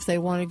sick enough they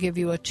want to give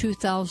you a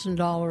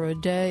 $2,000 a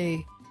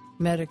day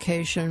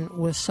medication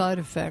with side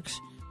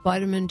effects.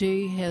 Vitamin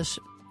D has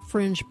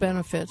fringe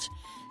benefits,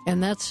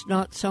 and that's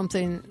not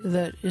something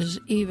that is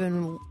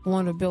even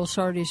one of Bill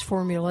Sardi's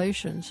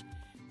formulations.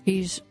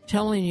 He's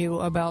telling you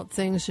about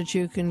things that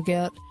you can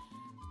get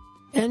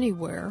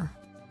anywhere.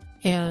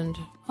 And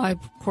I,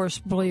 of course,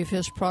 believe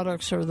his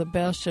products are the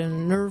best,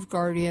 and Nerve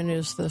Guardian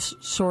is the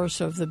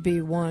source of the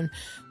B1.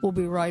 We'll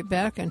be right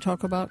back and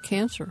talk about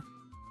cancer.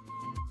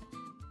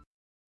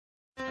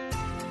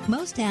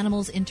 Most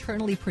animals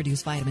internally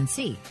produce vitamin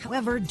C.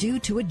 However, due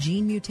to a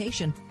gene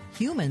mutation,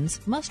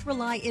 humans must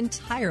rely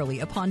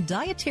entirely upon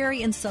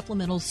dietary and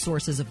supplemental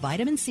sources of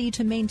vitamin C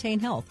to maintain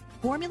health.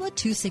 Formula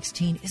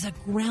 216 is a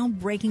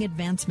groundbreaking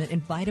advancement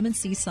in vitamin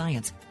C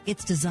science.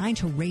 It's designed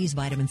to raise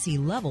vitamin C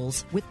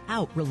levels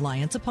without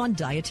reliance upon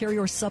dietary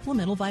or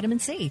supplemental vitamin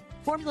C.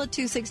 Formula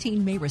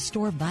 216 may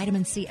restore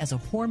vitamin C as a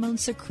hormone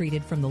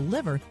secreted from the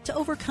liver to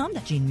overcome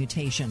that gene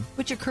mutation,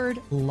 which occurred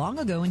long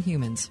ago in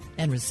humans.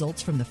 And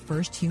results from the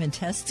first human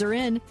tests are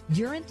in.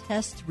 Urine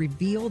tests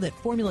reveal that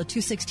Formula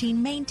 216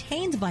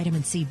 maintains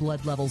vitamin C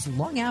blood levels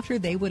long after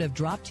they would have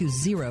dropped to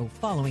zero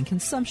following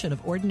consumption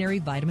of ordinary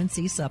vitamin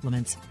C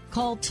supplements.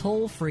 Call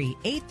toll-free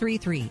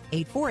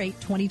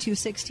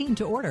 833-848-2216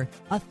 to order.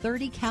 A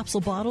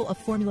 30-capsule bottle of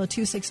Formula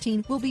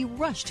 216 will be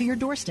rushed to your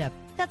doorstep.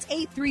 That's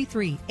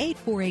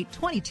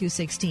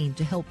 833-848-2216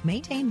 to help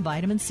maintain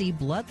vitamin C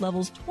blood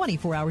levels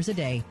 24 hours a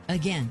day.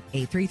 Again,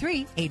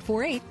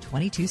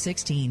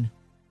 833-848-2216.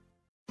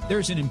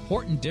 There's an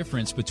important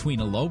difference between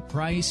a low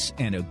price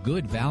and a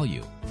good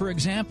value. For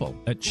example,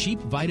 a cheap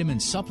vitamin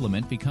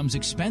supplement becomes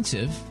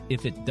expensive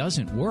if it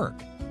doesn't work.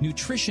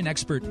 Nutrition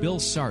expert Bill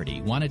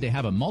Sardi wanted to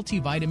have a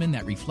multivitamin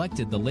that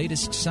reflected the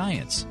latest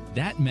science.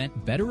 That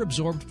meant better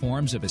absorbed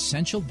forms of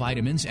essential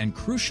vitamins and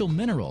crucial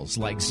minerals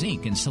like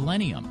zinc and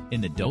selenium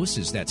in the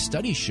doses that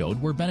studies showed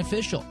were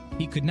beneficial.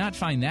 He could not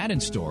find that in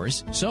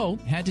stores, so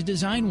had to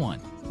design one.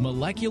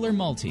 Molecular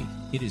Multi.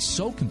 It is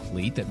so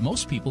complete that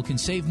most people can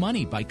save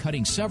money by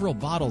cutting several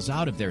bottles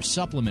out of their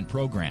supplement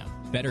program.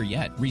 Better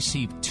yet,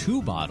 receive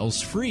 2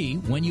 bottles free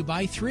when you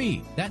buy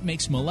 3. That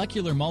makes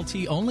Molecular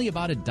Multi only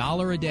about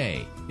 $1 a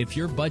day. If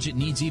your budget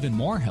needs even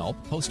more help,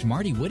 host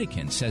Marty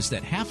Whittakin says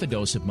that half a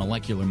dose of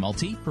Molecular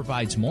Multi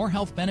provides more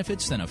health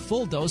benefits than a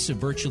full dose of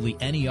virtually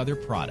any other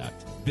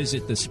product.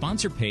 Visit the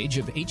sponsor page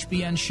of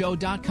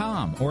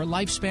hbnshow.com or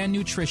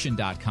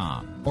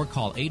lifespannutrition.com or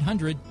call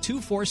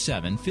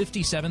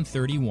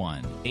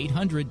 800-247-5731.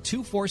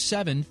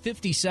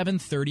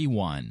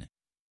 800-247-5731.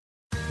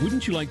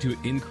 Wouldn't you like to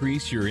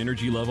increase your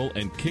energy level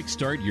and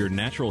kickstart your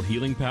natural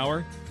healing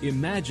power?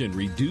 Imagine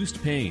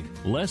reduced pain,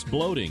 less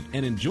bloating,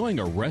 and enjoying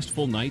a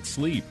restful night's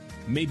sleep.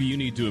 Maybe you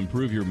need to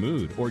improve your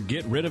mood or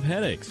get rid of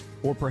headaches.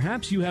 Or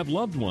perhaps you have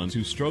loved ones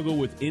who struggle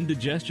with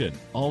indigestion,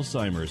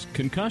 Alzheimer's,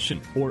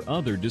 concussion, or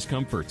other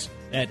discomforts.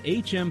 At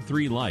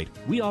HM3 Light,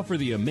 we offer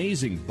the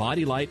amazing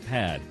Body Light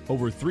Pad.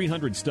 Over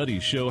 300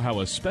 studies show how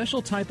a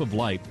special type of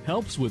light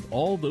helps with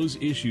all those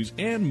issues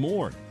and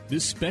more.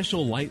 This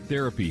special light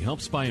therapy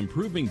helps by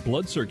improving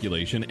blood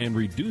circulation and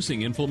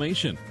reducing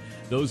inflammation.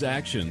 Those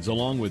actions,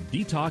 along with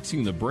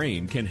detoxing the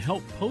brain, can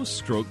help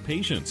post-stroke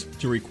patients.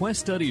 To request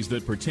studies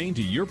that pertain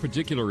to your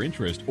particular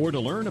interest or to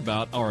learn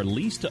about our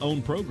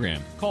lease-to-own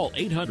program, call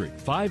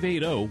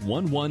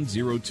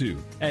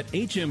 800-580-1102. At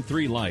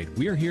HM3 Light,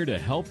 we are here to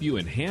help you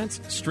enhance,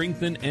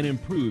 strengthen, and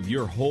improve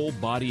your whole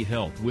body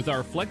health with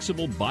our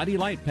flexible Body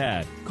Light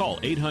Pad. Call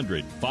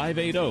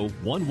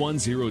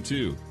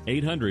 800-580-1102.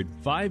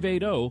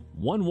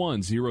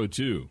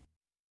 800-580-1102.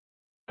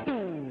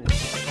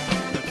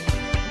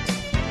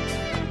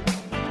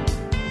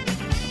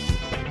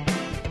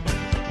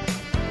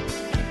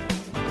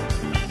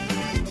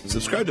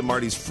 Subscribe to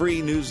Marty's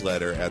free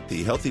newsletter at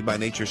the Healthy by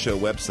Nature Show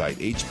website,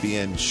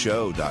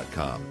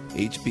 hbnshow.com.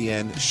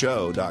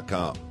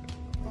 hbnshow.com.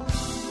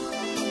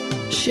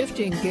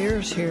 Shifting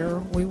gears here,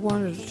 we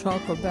wanted to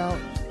talk about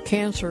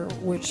cancer,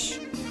 which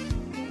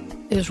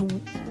is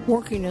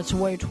working its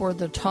way toward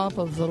the top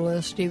of the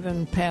list,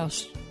 even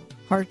past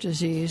heart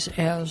disease,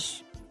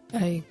 as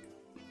a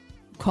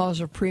cause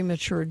of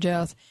premature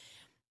death.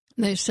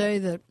 They say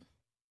that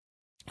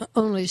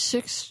only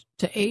 6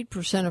 to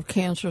 8% of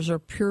cancers are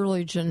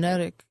purely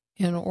genetic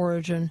in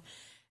origin,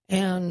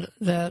 and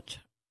that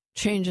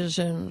changes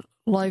in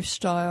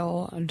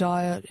lifestyle,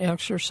 diet,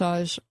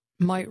 exercise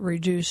might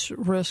reduce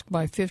risk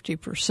by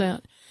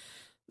 50%.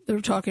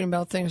 They're talking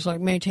about things like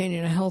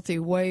maintaining a healthy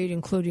weight,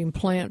 including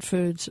plant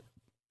foods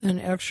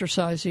and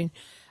exercising.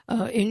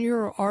 In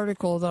your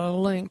article that I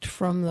linked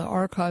from the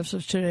archives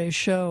of today's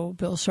show,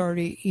 Bill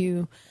Sardi,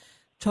 you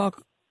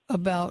talk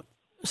about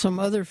some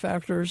other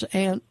factors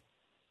and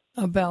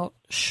about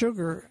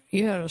sugar.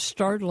 You had a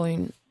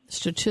startling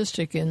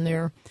statistic in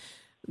there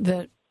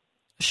that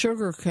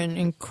sugar can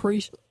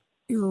increase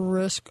your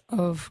risk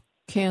of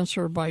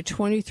cancer by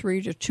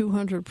 23 to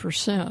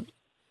 200%.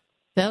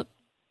 That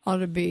ought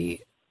to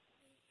be,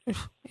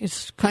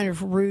 it's kind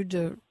of rude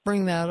to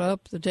bring that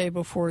up the day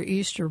before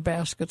Easter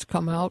baskets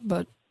come out,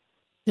 but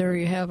there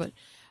you have it.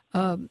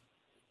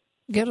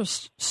 Get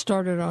us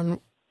started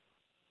on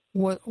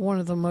what one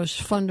of the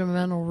most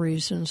fundamental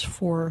reasons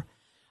for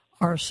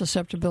our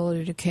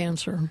susceptibility to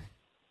cancer.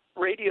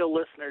 Radio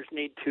listeners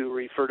need to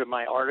refer to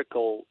my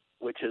article,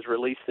 which is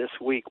released this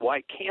week,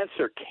 Why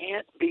Cancer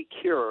Can't Be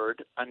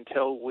Cured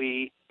Until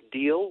We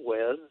Deal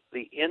with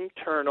the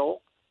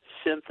Internal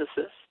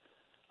Synthesis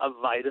of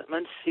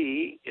Vitamin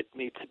C. It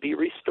needs to be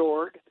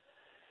restored.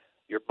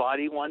 Your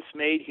body once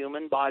made,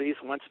 human bodies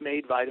once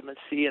made vitamin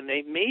C, and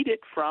they made it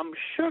from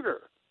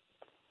sugar.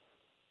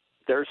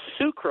 There's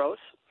sucrose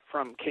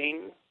from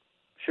cane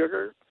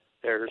sugar.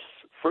 There's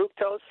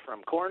fructose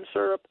from corn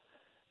syrup,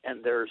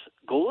 and there's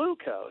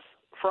glucose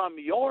from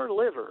your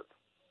liver.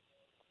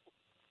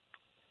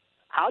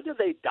 How do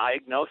they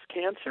diagnose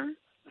cancer?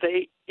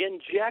 They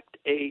inject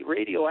a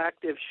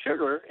radioactive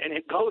sugar, and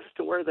it goes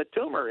to where the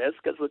tumor is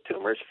because the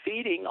tumor is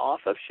feeding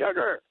off of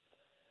sugar.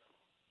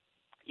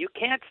 You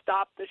can't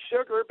stop the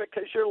sugar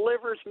because your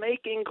liver's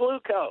making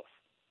glucose.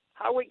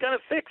 How are we going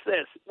to fix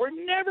this? We're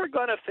never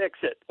going to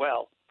fix it.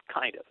 Well,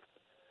 kind of.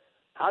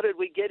 How did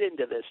we get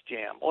into this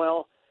jam?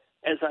 Well,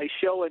 as I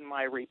show in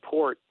my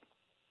report,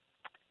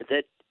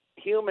 that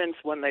humans,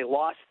 when they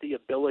lost the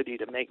ability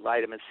to make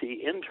vitamin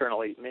C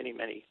internally many,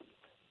 many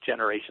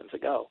generations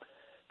ago,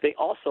 they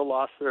also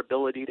lost their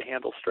ability to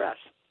handle stress.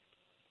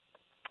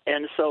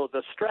 And so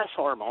the stress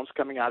hormones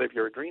coming out of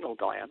your adrenal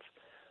glands,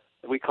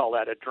 we call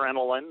that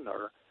adrenaline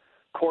or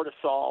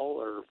cortisol,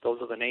 or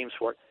those are the names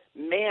for it.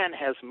 Man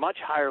has much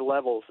higher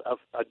levels of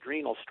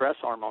adrenal stress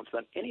hormones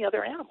than any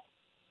other animal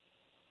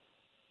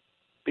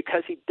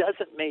because he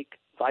doesn't make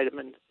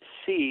vitamin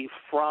C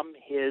from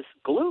his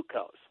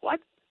glucose. What?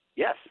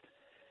 Yes.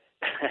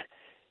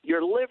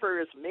 Your liver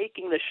is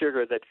making the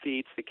sugar that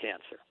feeds the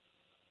cancer.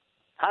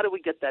 How do we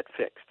get that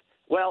fixed?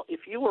 Well,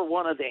 if you were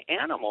one of the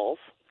animals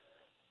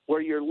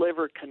where your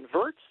liver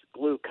converts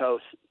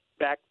glucose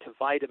back to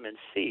vitamin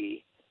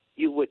C,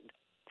 you would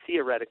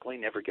theoretically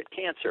never get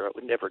cancer. It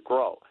would never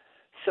grow.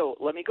 So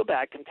let me go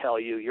back and tell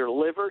you, your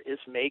liver is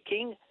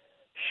making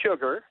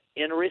sugar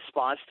in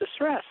response to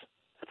stress.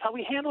 That's how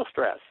we handle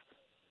stress.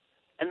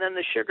 And then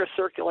the sugar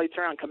circulates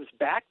around, comes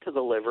back to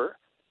the liver.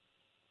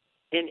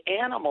 In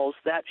animals,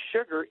 that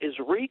sugar is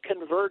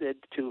reconverted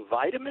to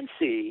vitamin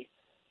C,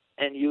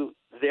 and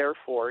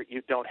therefore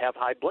you don't have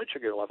high blood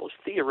sugar levels.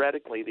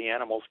 Theoretically, the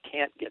animals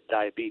can't get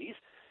diabetes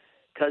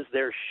because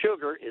their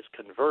sugar is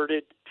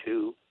converted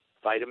to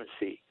vitamin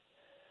C.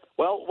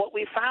 Well, what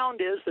we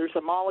found is there's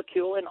a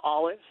molecule in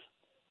olives,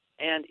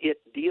 and it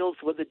deals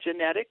with the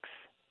genetics,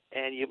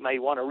 and you may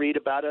want to read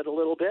about it a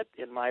little bit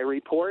in my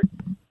report.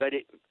 but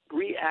it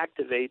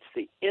reactivates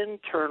the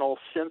internal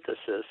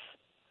synthesis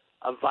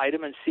of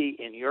vitamin C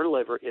in your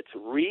liver. It's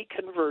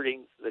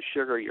reconverting the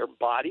sugar your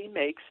body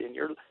makes in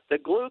the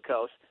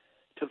glucose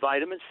to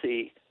vitamin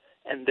C,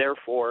 and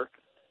therefore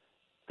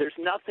there's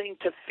nothing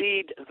to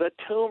feed the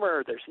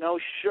tumor. There's no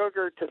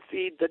sugar to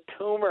feed the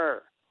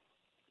tumor.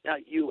 Now,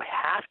 you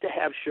have to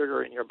have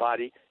sugar in your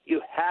body.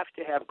 You have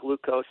to have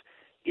glucose.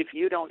 If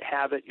you don't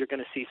have it, you're going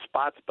to see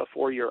spots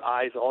before your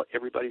eyes.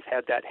 Everybody's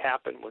had that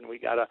happen when we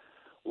got a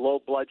low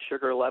blood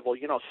sugar level.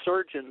 You know,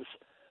 surgeons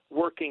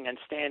working and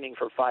standing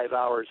for 5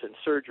 hours in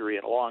surgery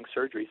and long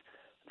surgeries,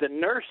 the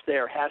nurse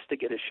there has to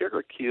get a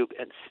sugar cube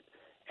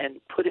and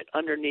put it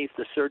underneath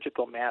the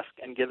surgical mask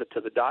and give it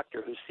to the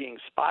doctor who's seeing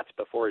spots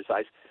before his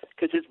eyes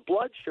because his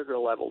blood sugar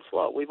level's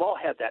low. We've all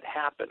had that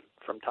happen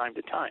from time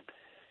to time.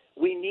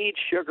 We need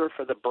sugar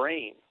for the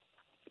brain,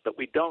 but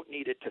we don't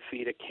need it to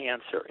feed a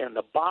cancer. And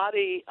the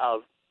body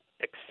of,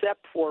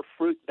 except for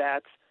fruit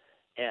bats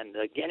and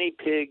guinea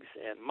pigs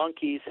and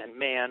monkeys and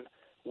man,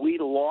 we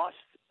lost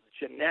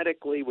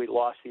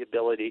the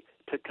ability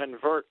to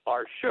convert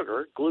our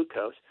sugar,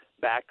 glucose,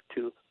 back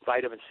to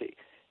vitamin C.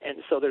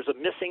 And so there's a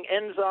missing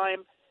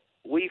enzyme.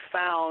 We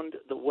found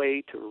the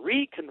way to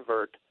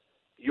reconvert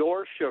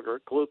your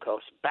sugar,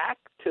 glucose, back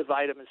to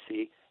vitamin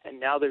C, and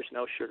now there's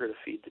no sugar to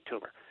feed the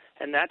tumor.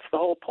 And that's the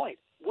whole point.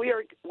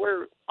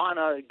 We're on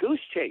a goose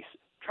chase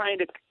trying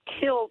to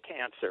kill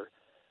cancer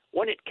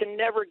when it can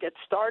never get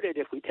started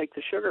if we take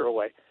the sugar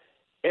away.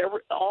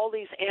 All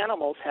these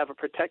animals have a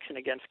protection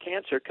against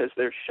cancer because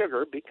their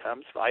sugar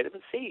becomes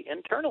vitamin C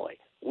internally.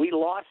 We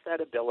lost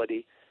that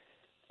ability.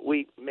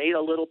 We made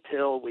a little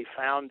pill. We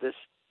found this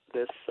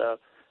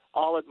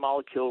olive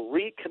molecule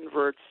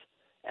reconverts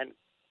and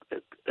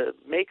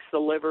makes the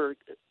liver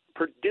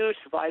produce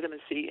vitamin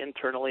C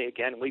internally.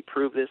 Again, we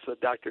prove this with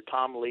Dr.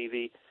 Tom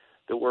Levy,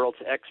 the world's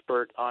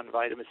expert on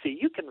vitamin C.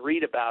 You can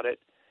read about it,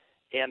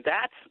 and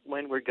that's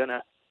when we're going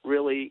to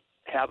really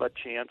have a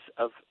chance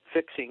of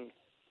fixing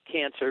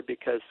cancer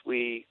because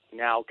we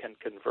now can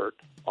convert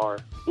our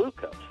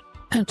glucose.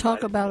 And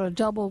talk about a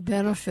double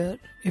benefit.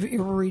 If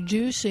you're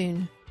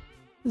reducing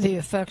the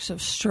effects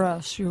of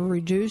stress, you're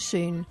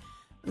reducing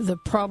the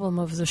problem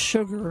of the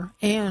sugar,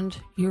 and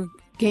you're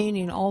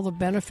gaining all the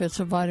benefits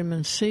of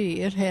vitamin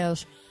C. It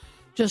has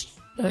just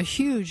a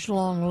huge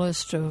long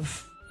list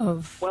of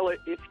well, if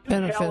you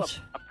benefits.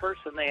 Tell a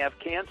person they have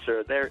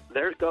cancer, there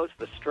goes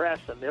the stress,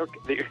 and their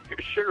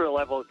sugar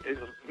level is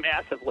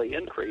massively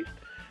increased,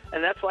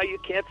 and that's why you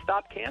can't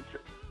stop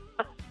cancer.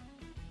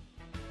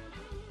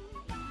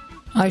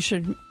 I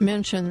should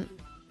mention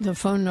the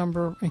phone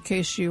number in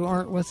case you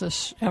aren't with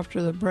us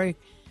after the break.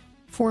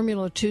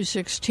 Formula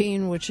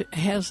 216, which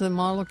has the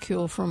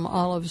molecule from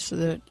olives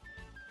that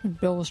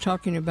Bill was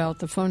talking about.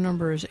 The phone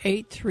number is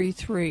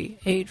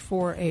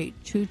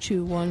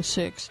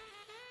 833-848-2216.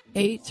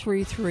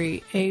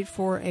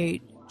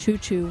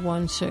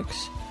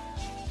 833-848-2216.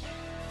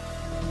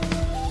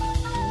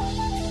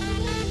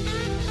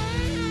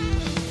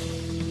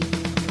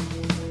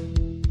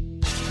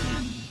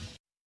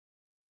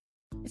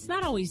 It's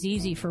not always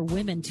easy for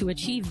women to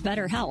achieve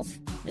better health,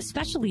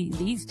 especially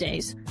these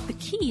days. The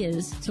key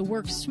is to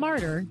work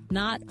smarter,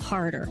 not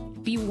harder.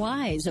 Be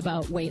wise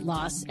about weight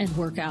loss and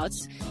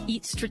workouts.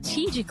 Eat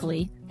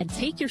strategically and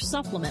take your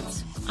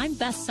supplements. I'm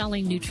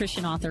best-selling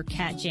nutrition author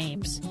Kat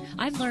James.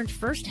 I've learned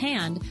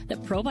firsthand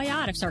that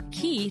probiotics are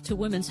key to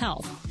women's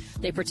health.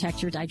 They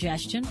protect your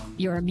digestion,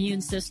 your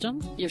immune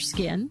system, your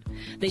skin.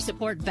 They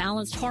support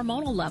balanced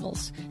hormonal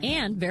levels.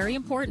 And, very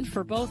important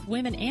for both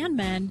women and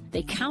men,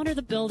 they counter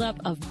the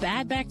buildup of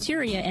bad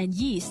bacteria and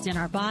yeast in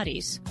our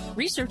bodies.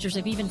 Researchers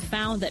have even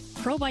found that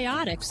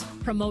probiotics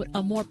promote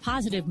a more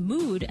positive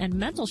mood and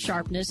mental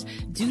sharpness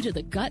due to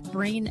the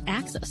gut-brain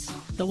axis.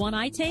 The one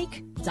I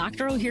take?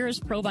 Dr. Ohhira's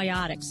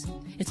Probiotics.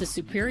 It's a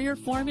superior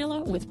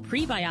formula with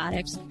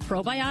prebiotics,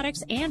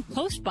 probiotics, and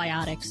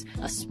postbiotics,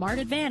 a smart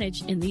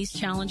advantage in these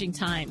challenging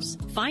times.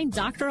 Find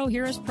Dr.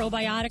 Ohhira's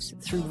Probiotics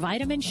through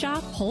Vitamin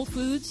Shop, Whole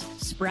Foods,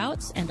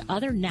 Sprouts, and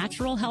other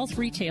natural health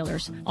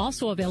retailers,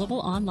 also available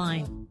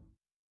online.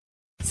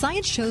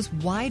 Science shows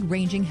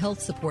wide-ranging health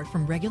support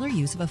from regular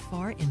use of a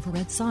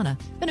far-infrared sauna.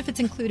 Benefits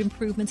include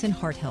improvements in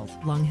heart health,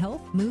 lung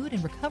health, mood,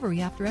 and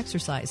recovery after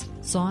exercise.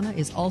 Sauna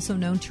is also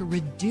known to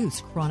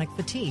reduce chronic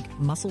fatigue,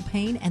 muscle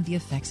pain, and the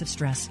effects of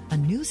stress. A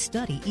new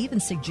study even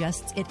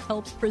suggests it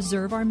helps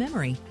preserve our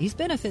memory. These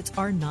benefits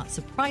are not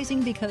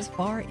surprising because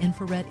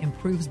far-infrared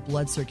improves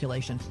blood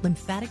circulation,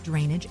 lymphatic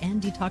drainage,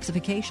 and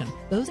detoxification.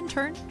 Those, in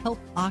turn, help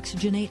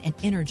oxygenate and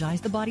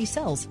energize the body's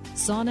cells.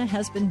 Sauna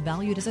has been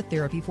valued as a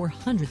therapy for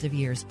hundreds of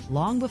years,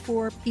 long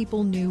before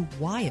people knew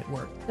why it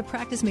worked. The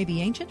practice may be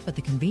ancient, but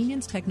the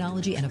convenience,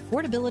 technology, and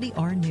affordability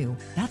are new.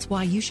 That's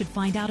why you should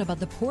find out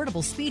about the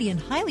portable, speedy, and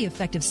highly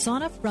effective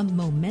sauna from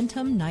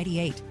Momentum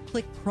 98.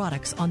 Click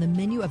products on the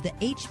menu of the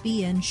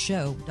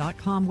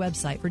hbnshow.com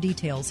website for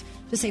details.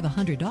 To save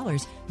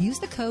 $100, use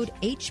the code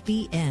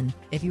HBN.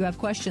 If you have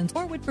questions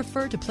or would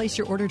prefer to place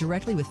your order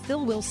directly with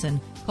Phil Wilson,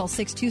 call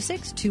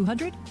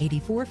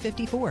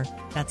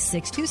 626-200-8454. That's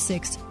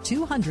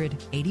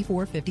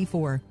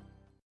 626-200-8454.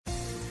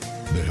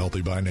 The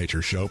Healthy by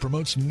Nature show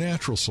promotes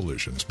natural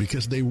solutions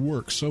because they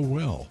work so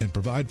well and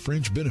provide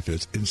fringe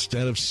benefits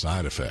instead of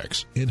side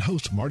effects. In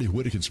host Marty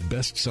Whittaker's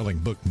best-selling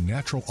book,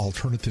 Natural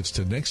Alternatives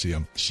to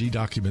Nexium, she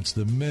documents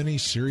the many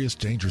serious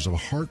dangers of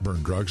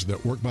heartburn drugs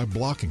that work by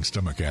blocking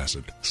stomach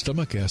acid.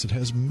 Stomach acid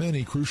has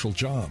many crucial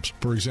jobs.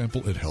 For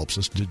example, it helps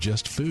us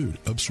digest food,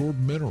 absorb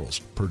minerals,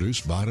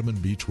 produce vitamin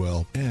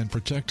B12, and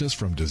protect us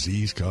from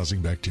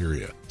disease-causing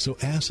bacteria. So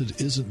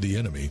acid isn't the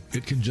enemy.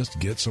 It can just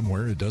get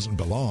somewhere it doesn't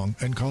belong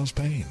and cause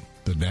pain.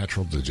 The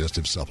natural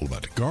digestive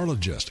supplement,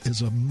 Garligest,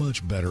 is a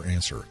much better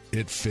answer.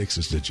 It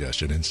fixes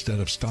digestion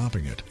instead of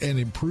stopping it and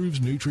improves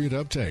nutrient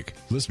uptake.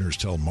 Listeners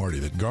tell Marty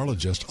that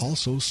Garligest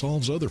also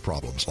solves other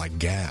problems like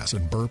gas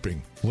and burping.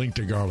 Link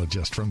to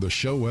Garligest from the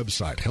show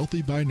website,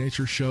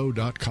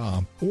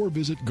 healthybynatureshow.com, or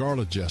visit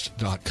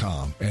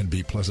garligest.com and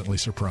be pleasantly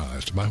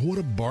surprised by what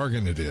a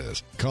bargain it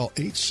is. Call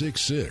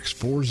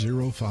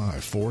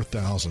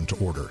 866-405-4000 to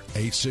order.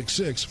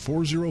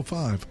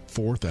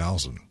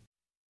 866-405-4000.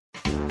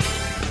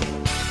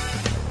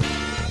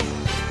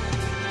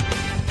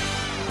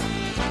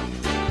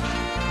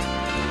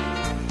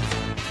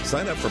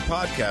 Sign up for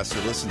podcasts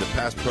or listen to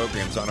past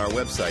programs on our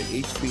website,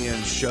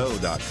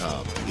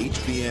 hbnshow.com.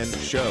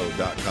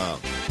 hbnshow.com.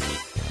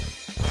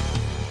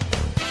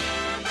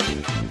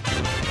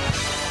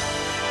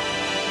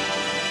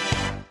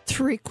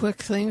 Three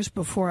quick things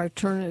before I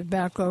turn it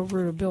back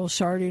over to Bill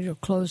Sardi to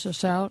close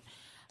us out.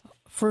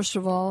 First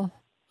of all,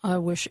 I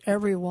wish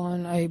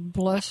everyone a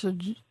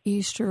blessed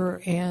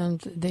Easter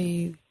and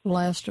the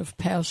last of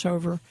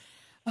Passover.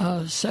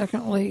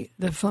 Secondly,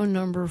 the phone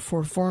number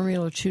for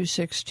Formula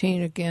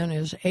 216 again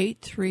is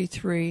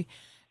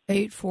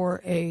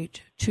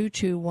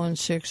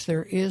 833-848-2216.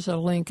 There is a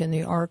link in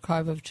the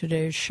archive of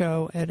today's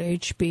show at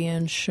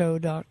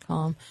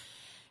hbnshow.com.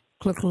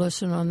 Click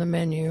listen on the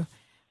menu.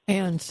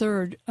 And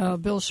third,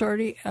 Bill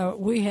Sardi,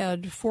 we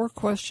had 4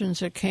 questions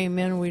that came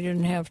in we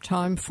didn't have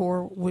time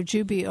for. Would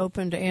you be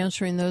open to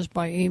answering those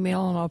by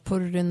email, and I'll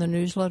put it in the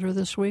newsletter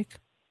this week?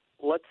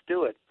 Let's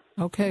do it.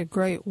 Okay,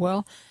 great.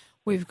 Well,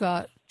 we've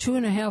got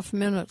 2.5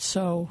 minutes,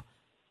 so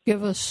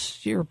give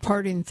us your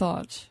parting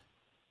thoughts.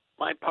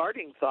 My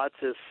parting thoughts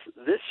is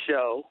this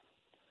show,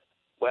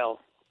 well,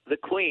 the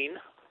Queen,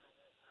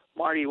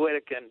 Marty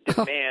Whittaker,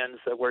 demands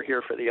that we're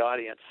here for the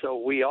audience. So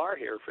we are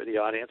here for the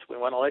audience. We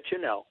want to let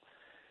you know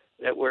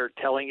that we're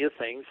telling you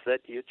things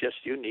that you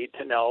need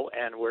to know,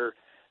 and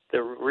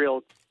the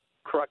real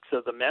crux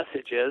of the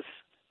message is,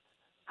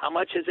 how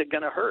much is it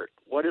going to hurt?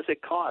 What does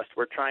it cost?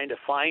 We're trying to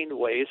find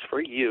ways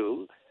for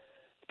you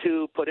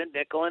to put a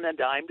nickel and a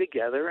dime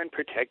together and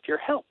protect your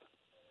health.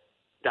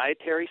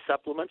 Dietary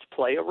supplements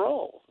play a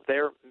role.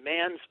 They're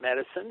man's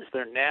medicines,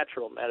 they're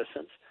natural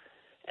medicines,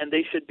 and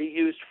they should be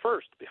used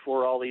first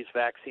before all these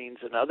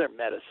vaccines and other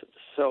medicines.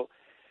 So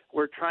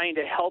we're trying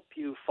to help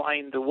you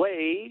find the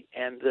way,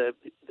 and the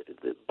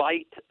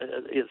bite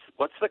is,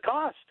 what's the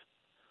cost?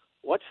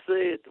 What's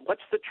the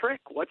trick?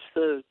 What's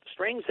the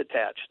strings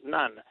attached?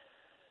 None.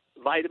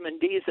 Vitamin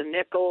D is a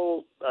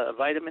nickel.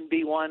 Vitamin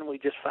B1, we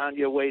just found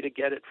you a way to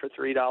get it for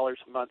 $3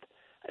 a month.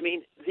 I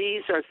mean,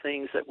 these are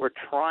things that we're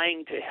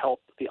trying to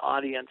help the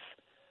audience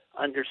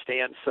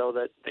understand so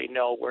that they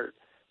know we're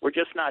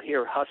just not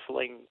here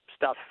hustling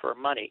stuff for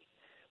money.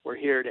 We're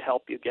here to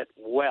help you get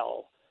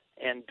well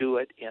and do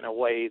it in a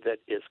way that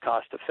is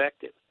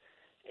cost-effective.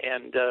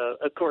 And,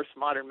 of course,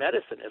 modern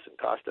medicine isn't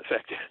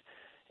cost-effective.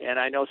 And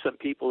I know some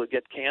people who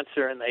get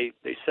cancer and they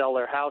sell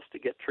their house to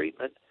get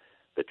treatment.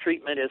 The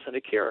treatment isn't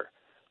a cure.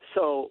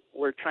 So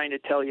we're trying to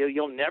tell you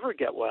you'll never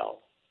get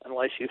well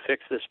unless you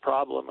fix this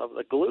problem of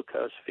the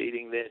glucose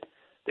feeding the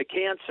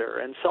cancer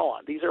and so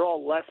on. These are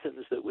all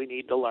lessons that we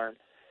need to learn,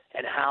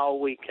 and how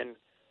we can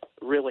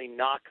really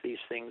knock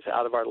these things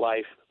out of our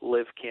life,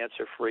 live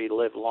cancer-free,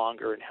 live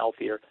longer and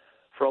healthier.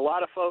 For a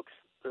lot of folks,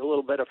 they're a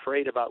little bit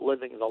afraid about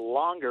living the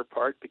longer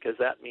part because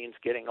that means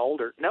getting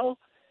older. No,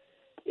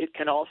 it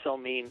can also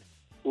mean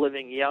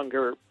living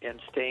younger and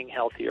staying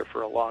healthier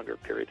for a longer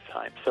period of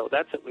time. So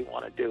that's what we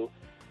want to do.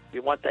 We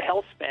want the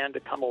health span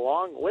to come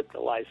along with the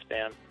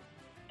lifespan.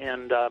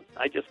 And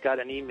I just got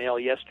an email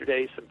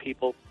yesterday, some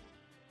people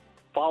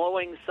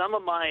following some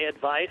of my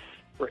advice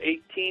for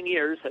 18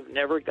 years have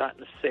never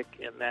gotten sick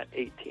in that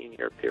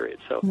 18-year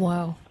period. So,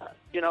 wow.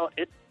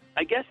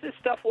 I guess this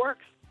stuff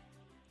works.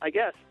 I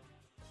guess.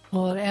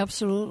 Well, it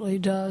absolutely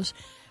does.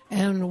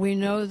 And we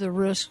know the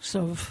risks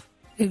of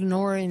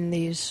ignoring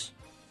these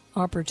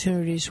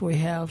opportunities we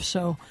have.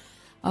 So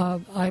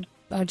I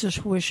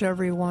just wish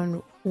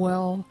everyone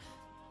well.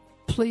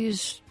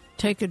 Please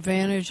take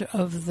advantage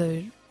of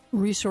the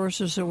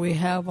resources that we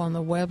have on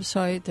the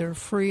website. They're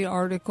free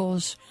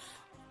articles,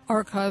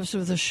 archives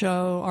of the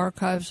show,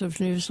 archives of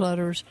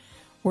newsletters.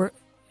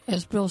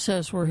 As Bill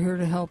says, we're here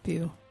to help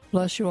you.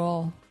 Bless you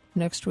all.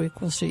 Next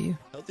week, we'll see you.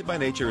 Healthy by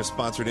Nature is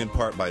sponsored in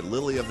part by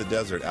Lily of the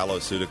Desert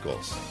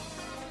Alloceuticals.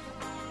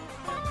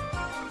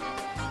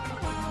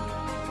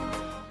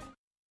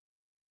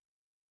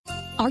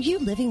 Are you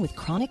living with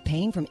chronic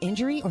pain from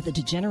injury or the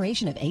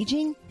degeneration of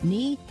aging?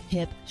 Knee,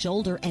 hip,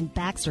 shoulder, and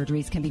back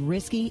surgeries can be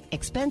risky,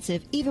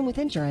 expensive, even with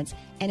insurance,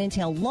 and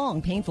entail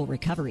long, painful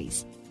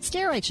recoveries.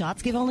 Steroid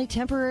shots give only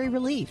temporary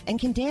relief and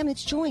can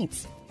damage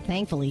joints.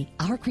 Thankfully,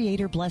 our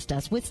Creator blessed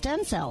us with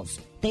stem cells.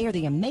 They are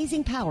the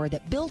amazing power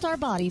that built our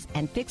bodies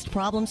and fixed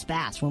problems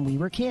fast when we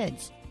were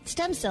kids.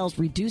 Stem cells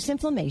reduce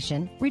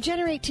inflammation,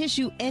 regenerate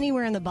tissue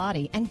anywhere in the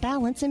body, and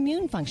balance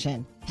immune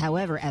function.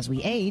 However, as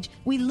we age,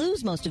 we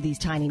lose most of these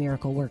tiny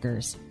miracle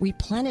workers.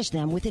 Replenish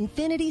them with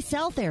Infinity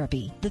Cell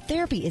Therapy. The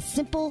therapy is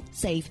simple,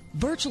 safe,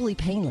 virtually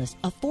painless,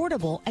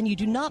 affordable, and you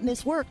do not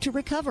miss work to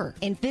recover.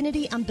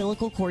 Infinity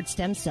umbilical cord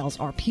stem cells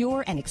are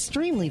pure and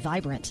extremely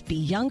vibrant. Be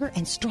younger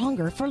and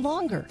stronger for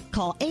longer.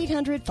 Call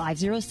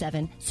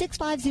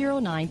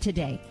 800-507-6509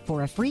 today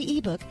for a free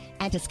ebook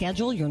and to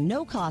schedule your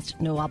no-cost,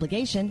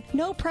 no-obligation,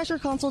 no-pressure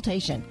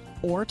consultation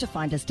or to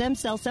find a stem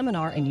cell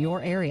seminar in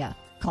your area.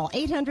 Call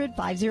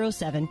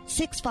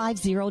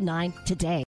 800-507-6509 today.